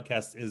this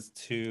podcast is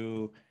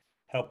to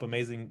help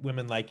amazing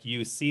women like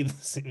you see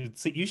this.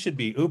 See, you should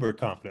be uber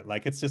confident.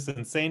 Like it's just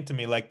insane to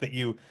me, like that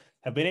you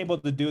have been able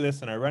to do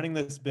this and are running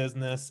this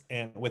business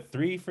and with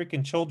three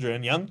freaking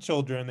children, young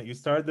children, that you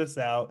started this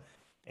out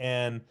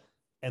and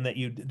and that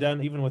you've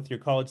done even with your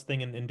college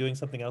thing and doing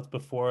something else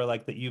before,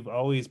 like that you've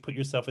always put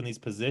yourself in these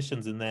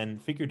positions and then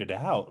figured it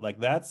out. Like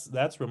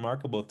that's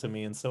remarkable to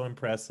me and so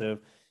impressive.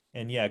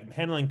 And yeah,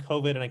 handling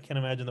COVID, and I can't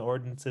imagine the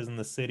ordinances in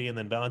the city, and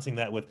then balancing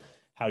that with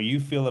how you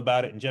feel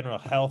about it in general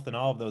health and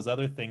all of those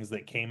other things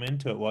that came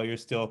into it while you're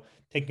still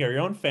taking care of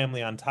your own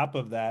family on top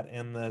of that,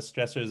 and the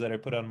stressors that are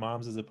put on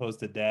moms as opposed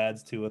to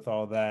dads too with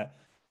all that.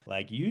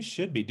 Like you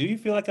should be. Do you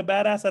feel like a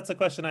badass? That's a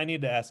question I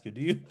need to ask you.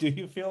 Do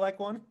you feel like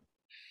one?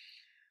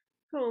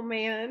 Oh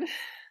man,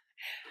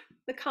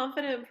 the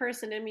confident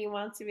person in me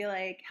wants to be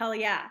like, hell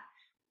yeah.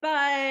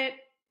 But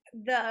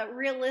the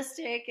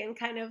realistic and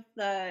kind of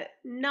the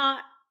not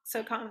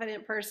so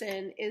confident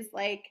person is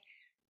like,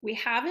 we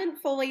haven't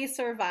fully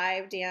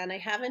survived, Dan. I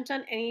haven't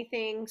done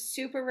anything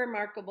super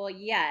remarkable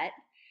yet.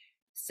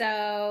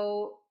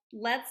 So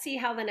let's see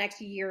how the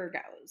next year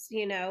goes.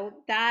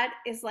 That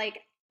is like,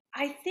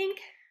 I think,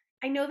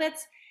 I know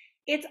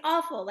it's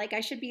awful. Like,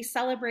 I should be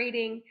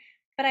celebrating,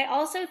 but I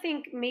also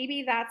think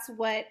maybe that's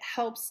what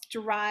helps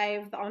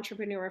drive the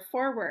entrepreneur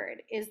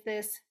forward is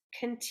this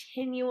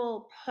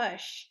continual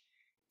push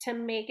to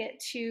make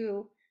it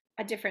to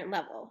a different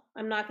level.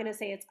 I'm not going to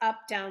say it's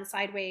up, down,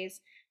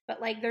 sideways,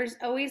 but like there's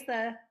always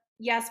the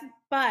yes,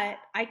 but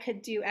I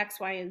could do X,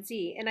 Y, and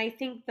Z. And I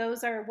think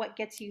those are what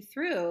gets you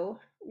through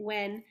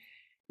when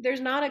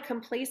there's not a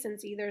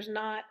complacency. There's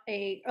not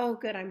a, oh,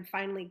 good, I'm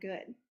finally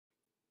good.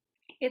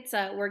 It's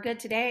a, we're good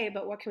today,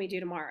 but what can we do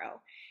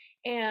tomorrow?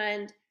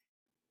 And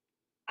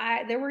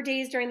there were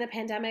days during the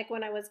pandemic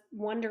when I was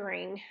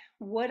wondering,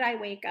 would I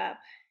wake up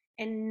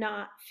and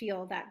not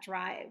feel that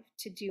drive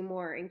to do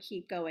more and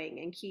keep going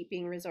and keep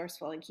being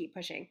resourceful and keep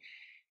pushing?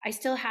 I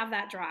still have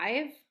that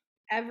drive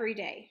every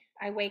day.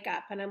 I wake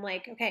up and I'm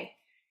like, okay,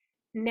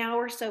 now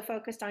we're so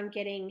focused on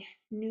getting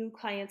new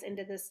clients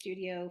into the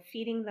studio,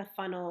 feeding the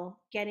funnel,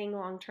 getting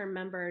long-term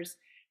members.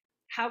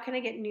 How can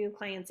I get new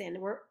clients in?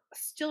 We're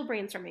still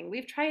brainstorming.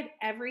 We've tried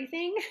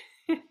everything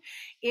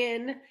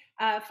in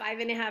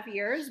 5.5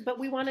 years, but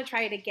we want to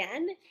try it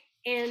again.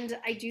 And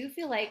I do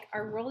feel like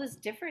our world is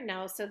different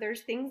now. So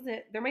there's things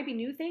that there might be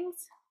new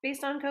things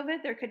based on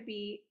COVID. There could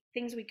be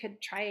things we could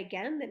try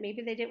again that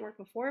maybe they didn't work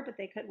before, but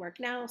they could work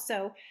now.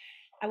 So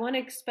I want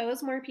to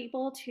expose more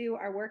people to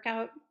our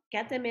workout,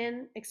 get them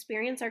in,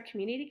 experience our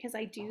community, because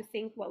I do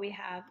think what we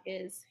have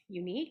is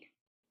unique.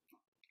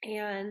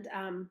 And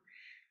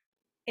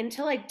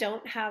until I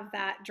don't have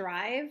that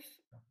drive,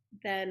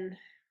 then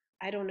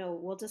I don't know.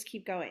 We'll just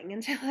keep going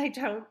until I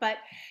don't. But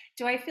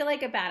do I feel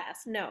like a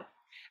badass? No,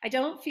 I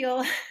don't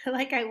feel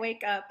like I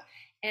wake up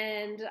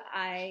and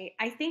I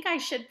think I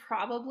should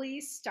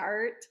probably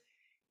start,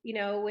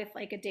 with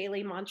like a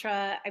daily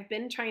mantra. I've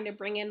been trying to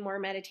bring in more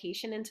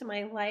meditation into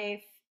my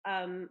life.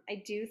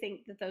 I do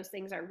think that those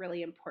things are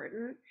really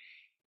important,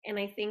 and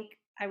I think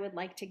I would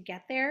like to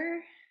get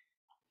there,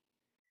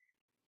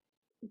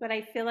 but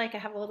I feel like I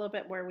have a little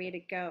bit more way to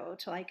go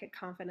till I could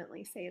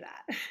confidently say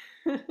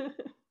that.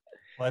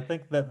 Well, I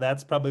think that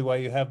that's probably why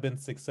you have been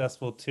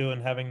successful too,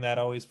 and having that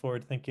always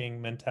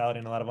forward-thinking mentality.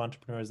 And a lot of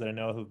entrepreneurs that I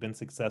know who've been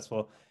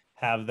successful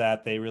have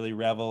that. They really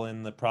revel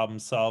in the problem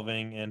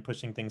solving and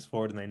pushing things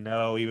forward, and they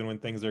know even when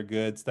things are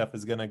good, stuff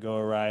is going to go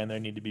awry, and they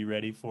need to be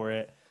ready for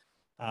it.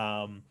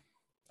 Um,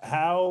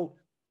 how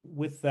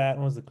with that,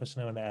 what was the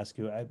question I wanted to ask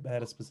you? I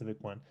had a specific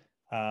one.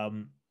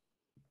 Um,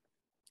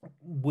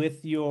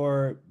 with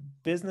your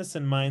business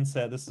and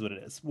mindset, this is what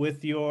it is.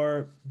 With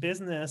your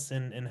business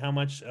and how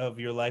much of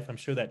your life I'm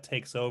sure that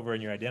takes over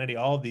and your identity,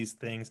 all of these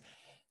things,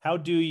 how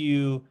do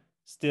you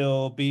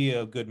still be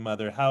a good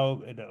mother,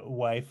 how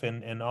wife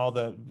and all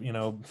the,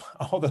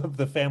 all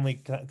the family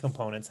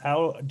components,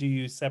 how do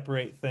you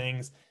separate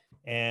things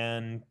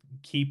and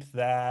keep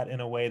that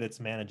in a way that's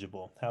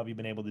manageable? How have you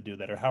been able to do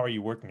that, or how are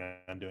you working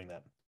on doing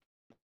that?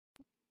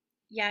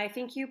 Yeah, I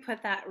think you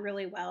put that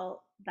really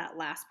well. That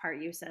last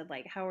part you said,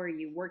 like, how are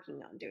you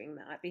working on doing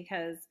that?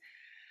 Because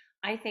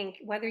I think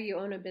whether you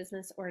own a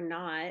business or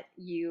not,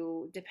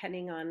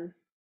 depending on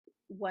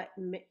what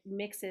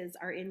mixes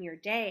are in your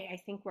day, I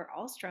think we're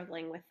all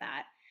struggling with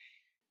that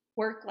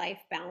work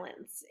life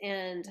balance.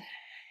 And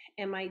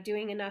am I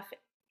doing enough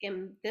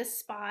in this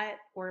spot,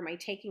 or am I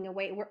taking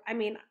away? I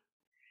mean,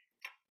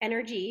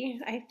 energy.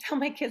 I tell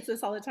my kids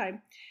this all the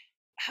time.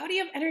 How do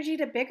you have energy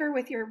to bicker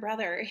with your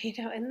brother?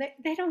 And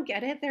they don't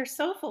get it. They're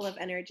so full of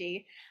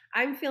energy.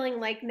 I'm feeling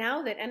like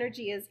now that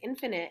energy is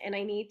infinite and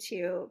I need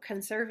to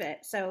conserve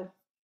it. So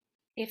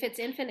if it's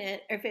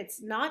infinite, if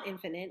it's not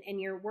infinite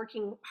and you're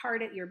working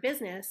hard at your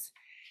business,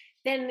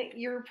 then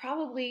you're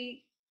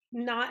probably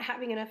not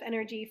having enough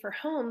energy for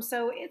home.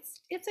 So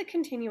it's a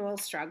continual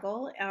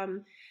struggle.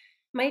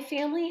 My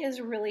family is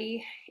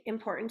really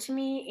important to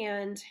me,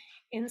 and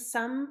in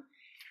some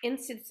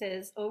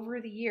instances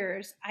over the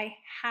years, I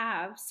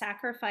have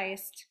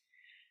sacrificed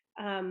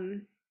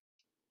um,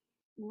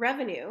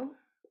 revenue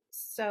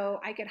so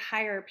I could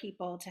hire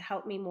people to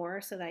help me more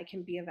so that I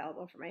can be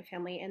available for my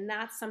family. And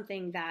that's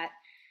something that,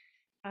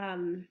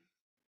 um,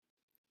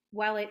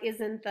 while it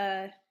isn't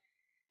the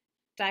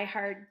die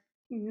hard,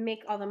 make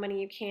all the money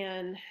you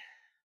can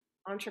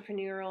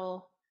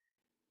entrepreneurial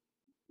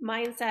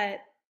mindset,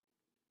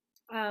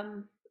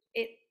 um,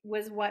 it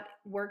was what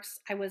works.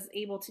 I was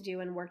able to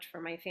do and worked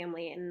for my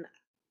family, and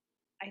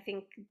I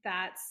think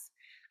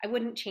I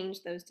wouldn't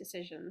change those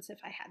decisions if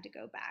I had to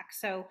go back.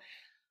 So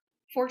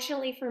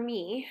fortunately for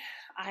me,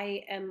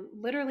 I am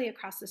literally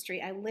across the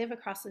street. I live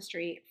across the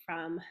street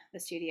from the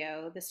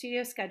studio. The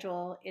studio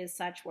schedule is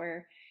such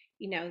where,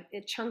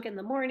 a chunk in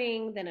the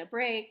morning, then a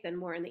break, then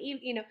more in the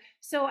evening,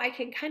 so I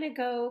can kind of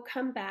go,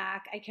 come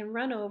back, I can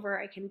run over,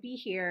 I can be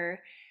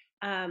here.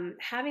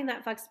 Having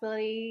that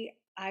flexibility,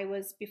 I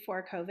was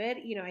before COVID,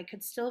 I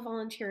could still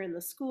volunteer in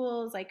the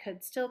schools, I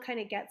could still kind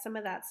of get some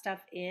of that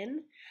stuff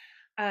in.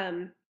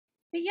 Um,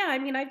 but yeah, I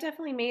mean, I've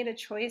definitely made a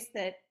choice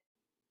that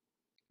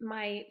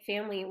my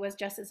family was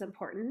just as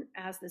important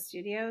as the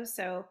studio.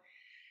 So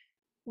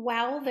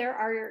while there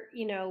are,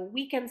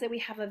 weekends that we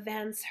have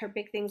events or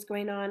big things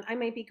going on, I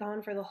might be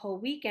gone for the whole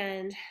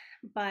weekend,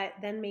 but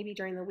then maybe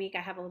during the week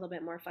I have a little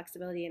bit more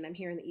flexibility and I'm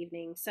here in the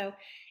evening. So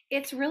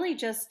it's really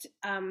just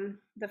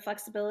the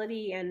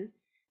flexibility and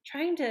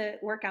trying to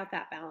work out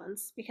that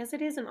balance, because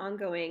it is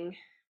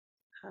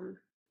um,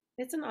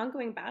 it's an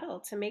ongoing battle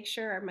to make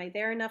sure, am I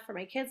there enough for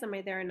my kids? Am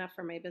I there enough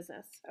for my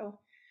business? So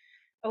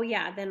oh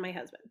yeah, then my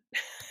husband.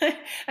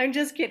 I'm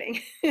just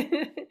kidding.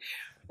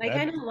 I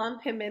kind That of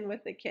lump him in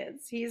with the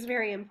kids. He's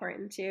very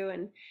important too,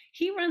 and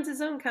he runs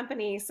his own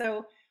company.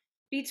 So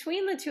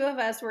between the two of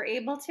us, we're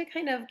able to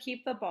kind of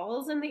keep the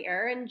balls in the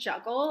air and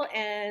juggle.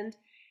 And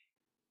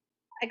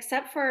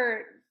except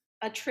for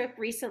a trip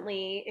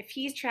recently, if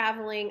he's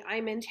traveling,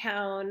 I'm in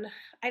town.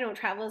 I don't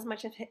travel as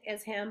much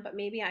as him, but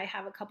maybe I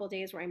have a couple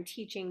days where I'm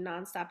teaching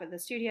nonstop at the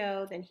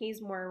studio, then he's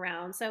more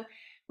around. So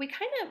we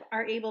kind of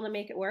are able to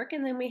make it work.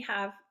 And then we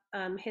have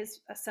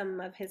his some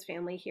of his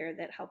family here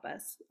that help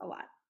us a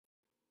lot.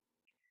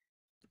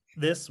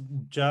 this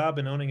job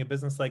and owning a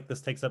business like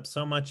this takes up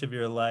so much of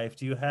your life.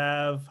 Do you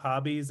have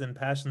hobbies and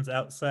passions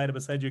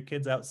besides your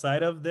kids,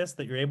 outside of this,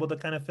 that you're able to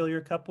kind of fill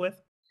your cup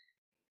with?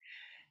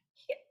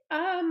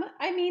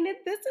 I mean,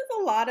 this is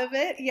a lot of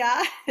it.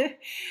 Yeah.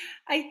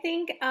 I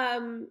think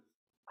I'm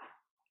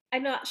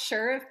not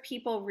sure if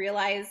people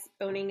realize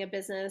owning a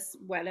business,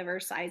 whatever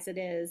size it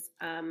is.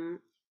 I'm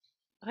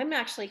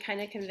actually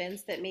kind of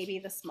convinced that maybe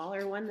the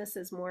smaller one, this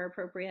is more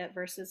appropriate,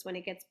 versus when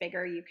it gets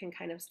bigger, you can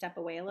kind of step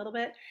away a little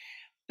bit.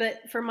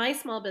 But for my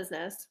small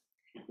business,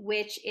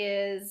 which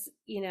is,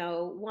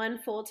 one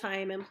full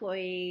time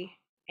employee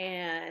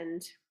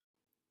and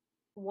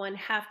one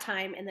half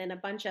time, and then a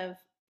bunch of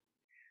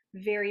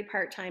very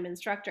part time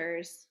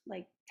instructors,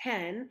 like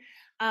 10,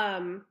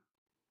 um,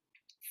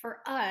 for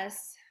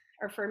us,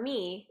 or for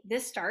me,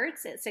 this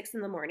starts at 6 in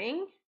the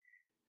morning,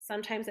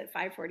 sometimes at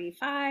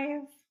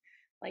 5:45,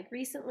 like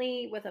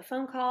recently with a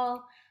phone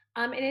call,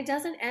 and it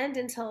doesn't end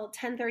until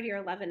 10:30 or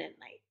 11 at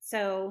night.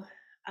 So,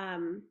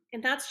 and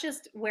that's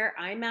just where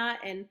I'm at,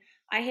 and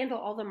I handle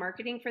all the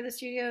marketing for the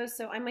studio.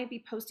 So I might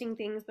be posting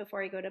things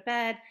before I go to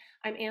bed.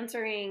 I'm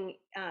answering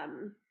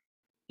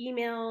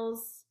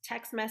emails,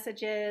 text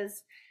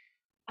messages.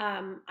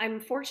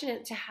 I'm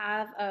fortunate to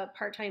have a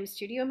part time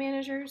studio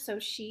manager. So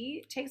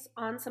she takes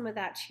on some of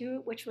that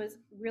too, which was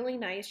really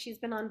nice. She's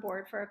been on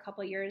board for a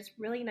couple of years.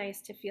 Really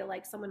nice to feel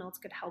like someone else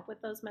could help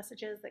with those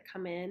messages that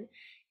come in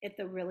at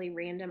the really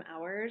random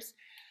hours.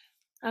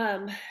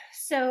 Um,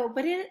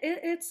 but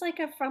it's like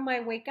a from I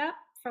wake up,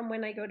 from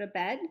when I go to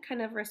bed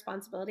kind of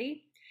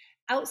responsibility.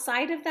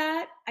 Outside of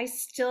that, I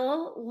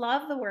still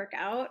love the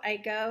workout. I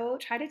go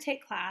try to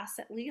take class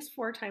at least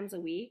 4 times a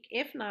week,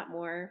 if not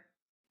more.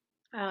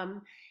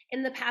 Um,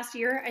 in the past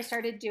year, I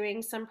started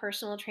doing some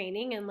personal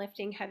training and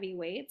lifting heavy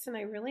weights, and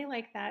I really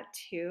like that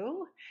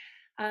too.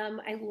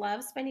 I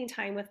love spending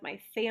time with my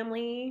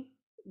family.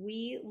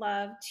 We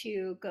love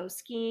to go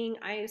skiing.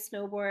 I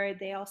snowboard,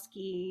 they all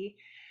ski.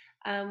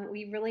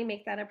 We really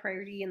make that a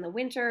priority in the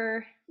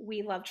winter.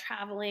 We love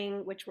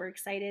traveling, which we're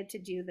excited to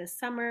do this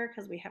summer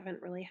because we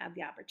haven't really had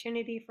the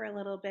opportunity for a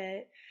little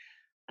bit.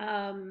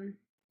 Um,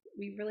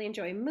 we really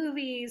enjoy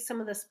movies, some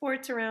of the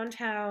sports around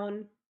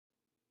town.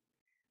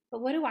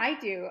 But what do I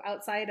do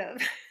outside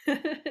of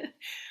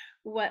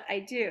what I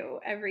do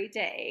every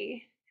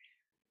day?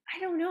 I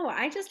don't know.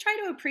 I just try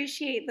to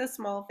appreciate the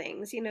small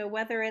things,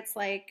 whether it's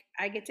like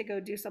I get to go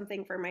do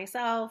something for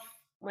myself,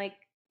 like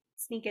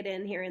sneak it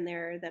in here and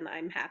there, then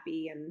I'm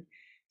happy and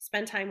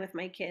spend time with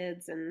my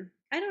kids and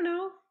I don't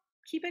know,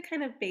 keep it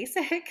kind of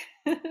basic.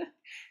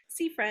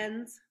 See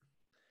friends.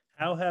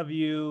 How have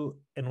you,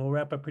 and we'll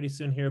wrap up pretty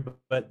soon here,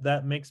 but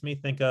that makes me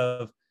think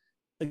of,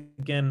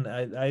 again,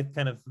 I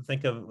kind of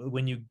think of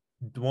when you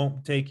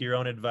won't take your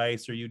own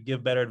advice or you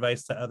give better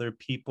advice to other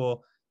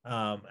people.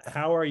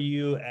 How are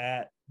you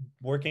at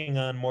working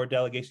on more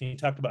delegation? You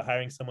talked about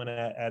hiring someone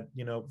at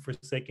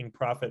forsaking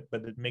profit,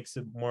 but it makes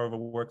it more of a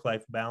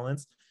work-life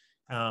balance.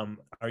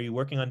 Are you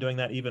working on doing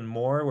that even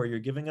more where you're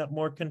giving up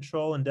more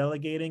control and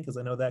delegating? Because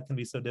I know that can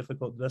be so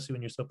difficult, especially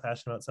when you're so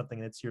passionate about something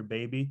and it's your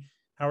baby.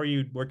 How are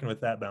you working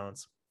with that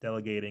balance?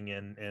 Delegating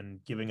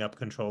and giving up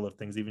control of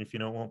things, even if you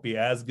know it won't be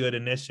as good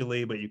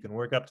initially, but you can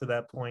work up to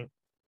that point.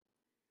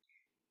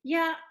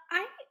 Yeah,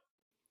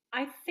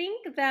 I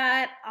think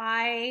that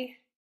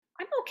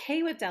I'm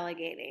okay with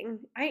delegating.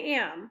 I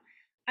am.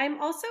 I'm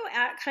also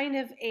at kind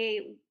of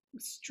a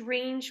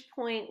strange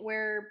point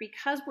where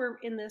because we're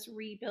in this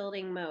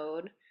rebuilding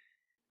mode,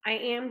 I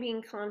am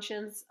being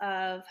conscious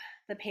of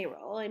the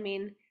payroll. I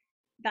mean,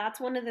 that's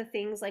one of the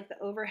things like the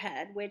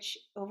overhead, which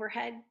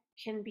overhead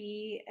can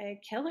be a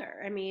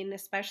killer. I mean,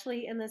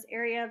 especially in this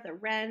area, the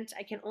rent,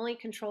 I can only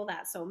control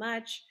that so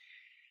much.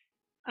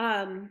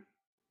 Um,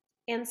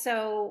 and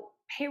so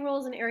payroll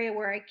is an area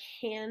where I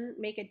can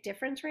make a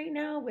difference right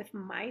now with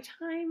my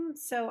time.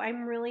 So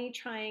I'm really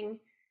trying,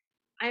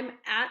 I'm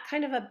at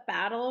kind of a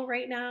battle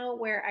right now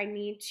where I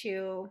need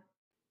to,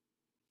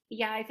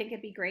 yeah, I think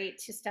it'd be great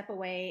to step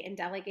away and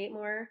delegate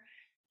more.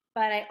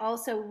 But I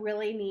also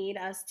really need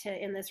us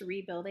to, in this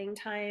rebuilding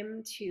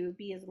time, to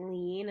be as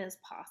lean as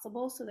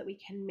possible so that we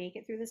can make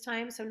it through this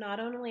time. So not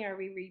only are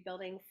we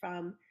rebuilding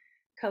from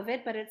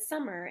COVID, but it's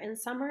summer, and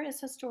summer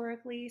is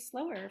historically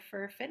slower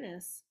for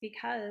fitness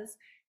because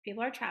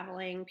people are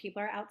traveling,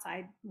 people are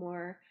outside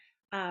more.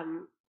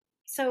 Um,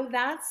 so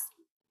that's,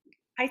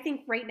 I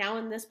think, right now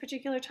in this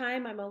particular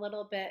time, I'm a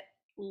little bit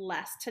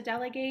less to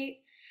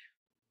delegate,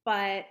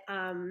 but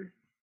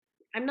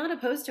I'm not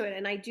opposed to it,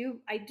 and I do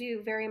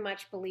very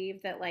much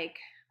believe that like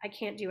I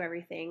can't do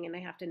everything and I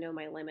have to know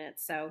my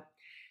limits. So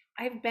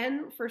I've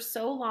been for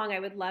so long I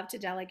would love to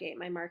delegate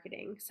my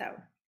marketing. So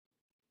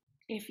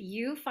if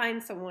you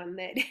find someone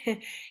that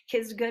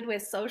is good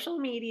with social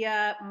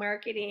media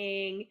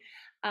marketing,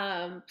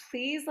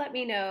 please let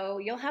me know.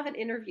 You'll have an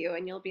interview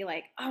and you'll be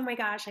like, oh my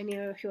gosh, I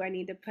know who I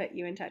need to put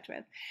you in touch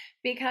with,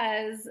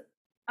 because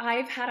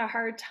I've had a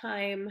hard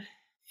time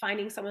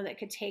finding someone that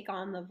could take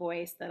on the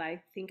voice that I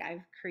think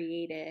I've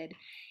created.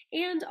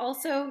 And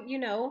also,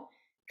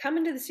 come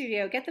into the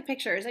studio, get the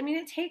pictures. I mean,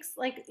 it takes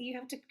like you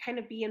have to kind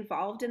of be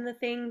involved in the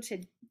thing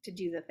to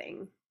do the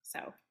thing.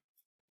 So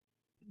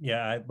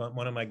Yeah,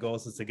 one of my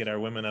goals is to get our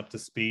women up to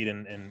speed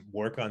and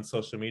work on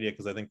social media,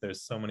 because I think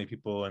there's so many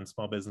people and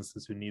small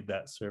businesses who need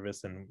that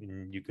service,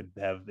 and you could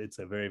have, it's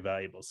a very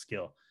valuable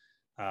skill.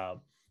 Uh,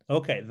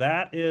 okay,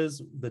 that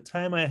is the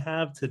time I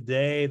have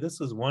today. This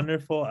was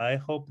wonderful. I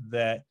hope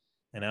that,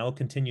 and I will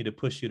continue to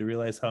push you to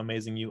realize how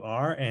amazing you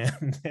are,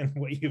 and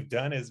what you've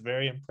done is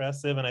very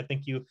impressive. And I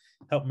think you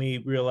helped me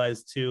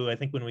realize too, I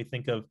think when we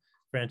think of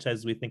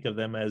franchises, we think of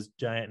them as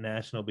giant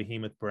national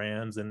behemoth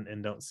brands,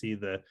 and don't see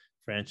the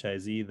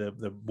franchisee,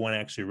 the one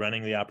actually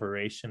running the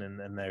operation,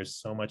 and there's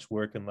so much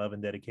work and love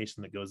and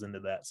dedication that goes into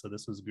that. So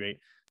this was a great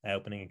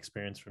eye-opening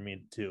experience for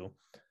me too,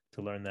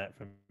 to learn that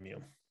from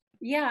you.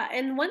 yeah,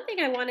 and one thing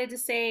I wanted to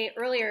say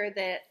earlier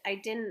that I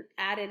didn't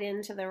add it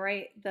into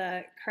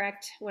the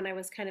correct when I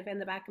was kind of in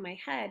the back of my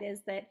head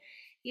is that,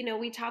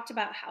 we talked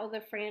about how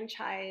the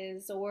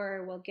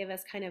franchisor will give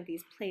us kind of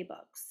these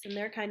playbooks, and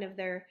they're kind of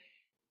their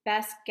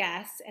best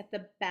guess at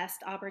the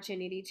best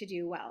opportunity to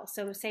do well.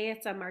 So, say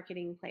it's a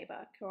marketing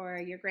playbook or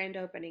your grand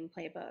opening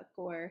playbook,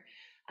 or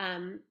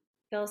um,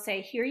 they'll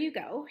say, here you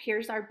go,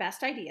 here's our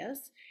best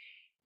ideas.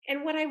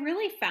 And what I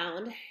really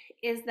found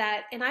is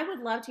that, and I would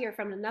love to hear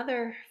from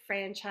another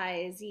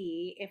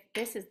franchisee if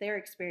this is their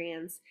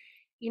experience,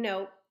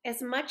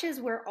 as much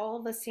as we're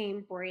all the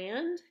same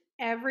brand,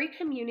 every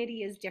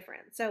community is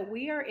different. So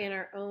we are in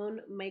our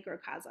own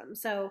microcosm.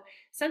 So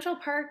Central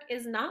Park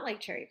is not like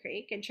Cherry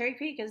Creek, and Cherry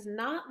Creek is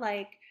not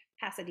like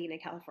Pasadena,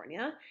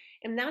 California.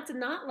 And that's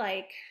not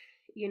like,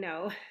 you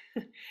know,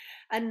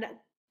 an,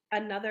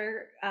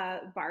 another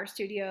bar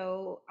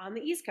studio on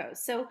the East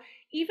Coast. So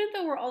even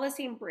though we're all the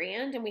same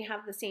brand and we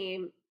have the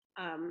same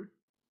um,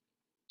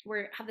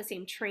 we have the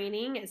same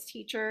training as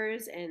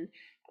teachers, and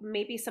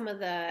maybe some of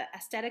the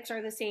aesthetics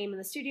are the same in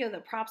the studio, the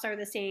props are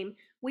the same.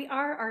 We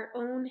are our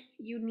own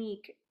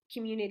unique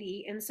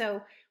community. And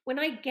so when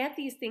I get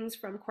these things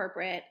from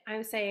corporate,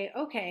 I say,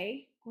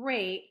 okay,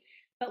 great,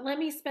 but let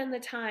me spend the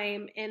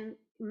time and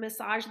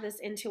massage this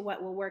into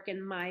what will work in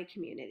my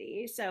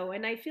community. So,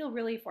 and I feel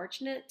really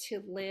fortunate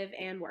to live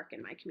and work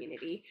in my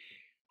community.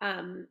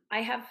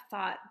 I have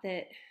thought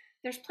that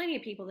there's plenty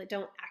of people that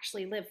don't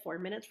actually live 4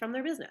 minutes from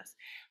their business.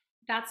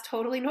 That's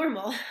totally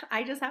normal.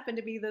 I just happen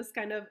to be this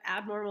kind of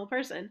abnormal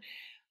person.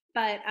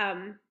 But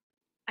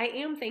I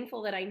am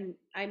thankful that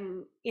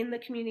I'm in the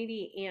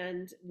community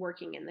and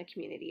working in the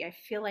community. I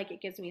feel like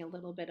it gives me a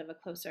little bit of a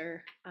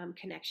closer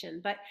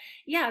connection. But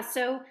yeah,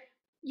 so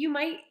you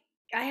might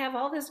I have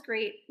all this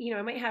great,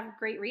 I might have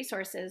great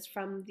resources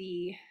from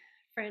the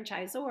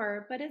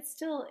franchisor, but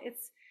it's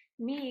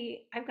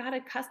me. I've got to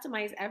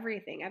customize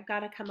everything. I've got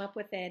to come up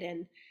with it,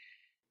 and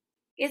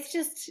it's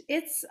just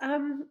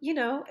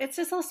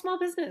a small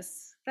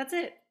business. That's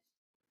it.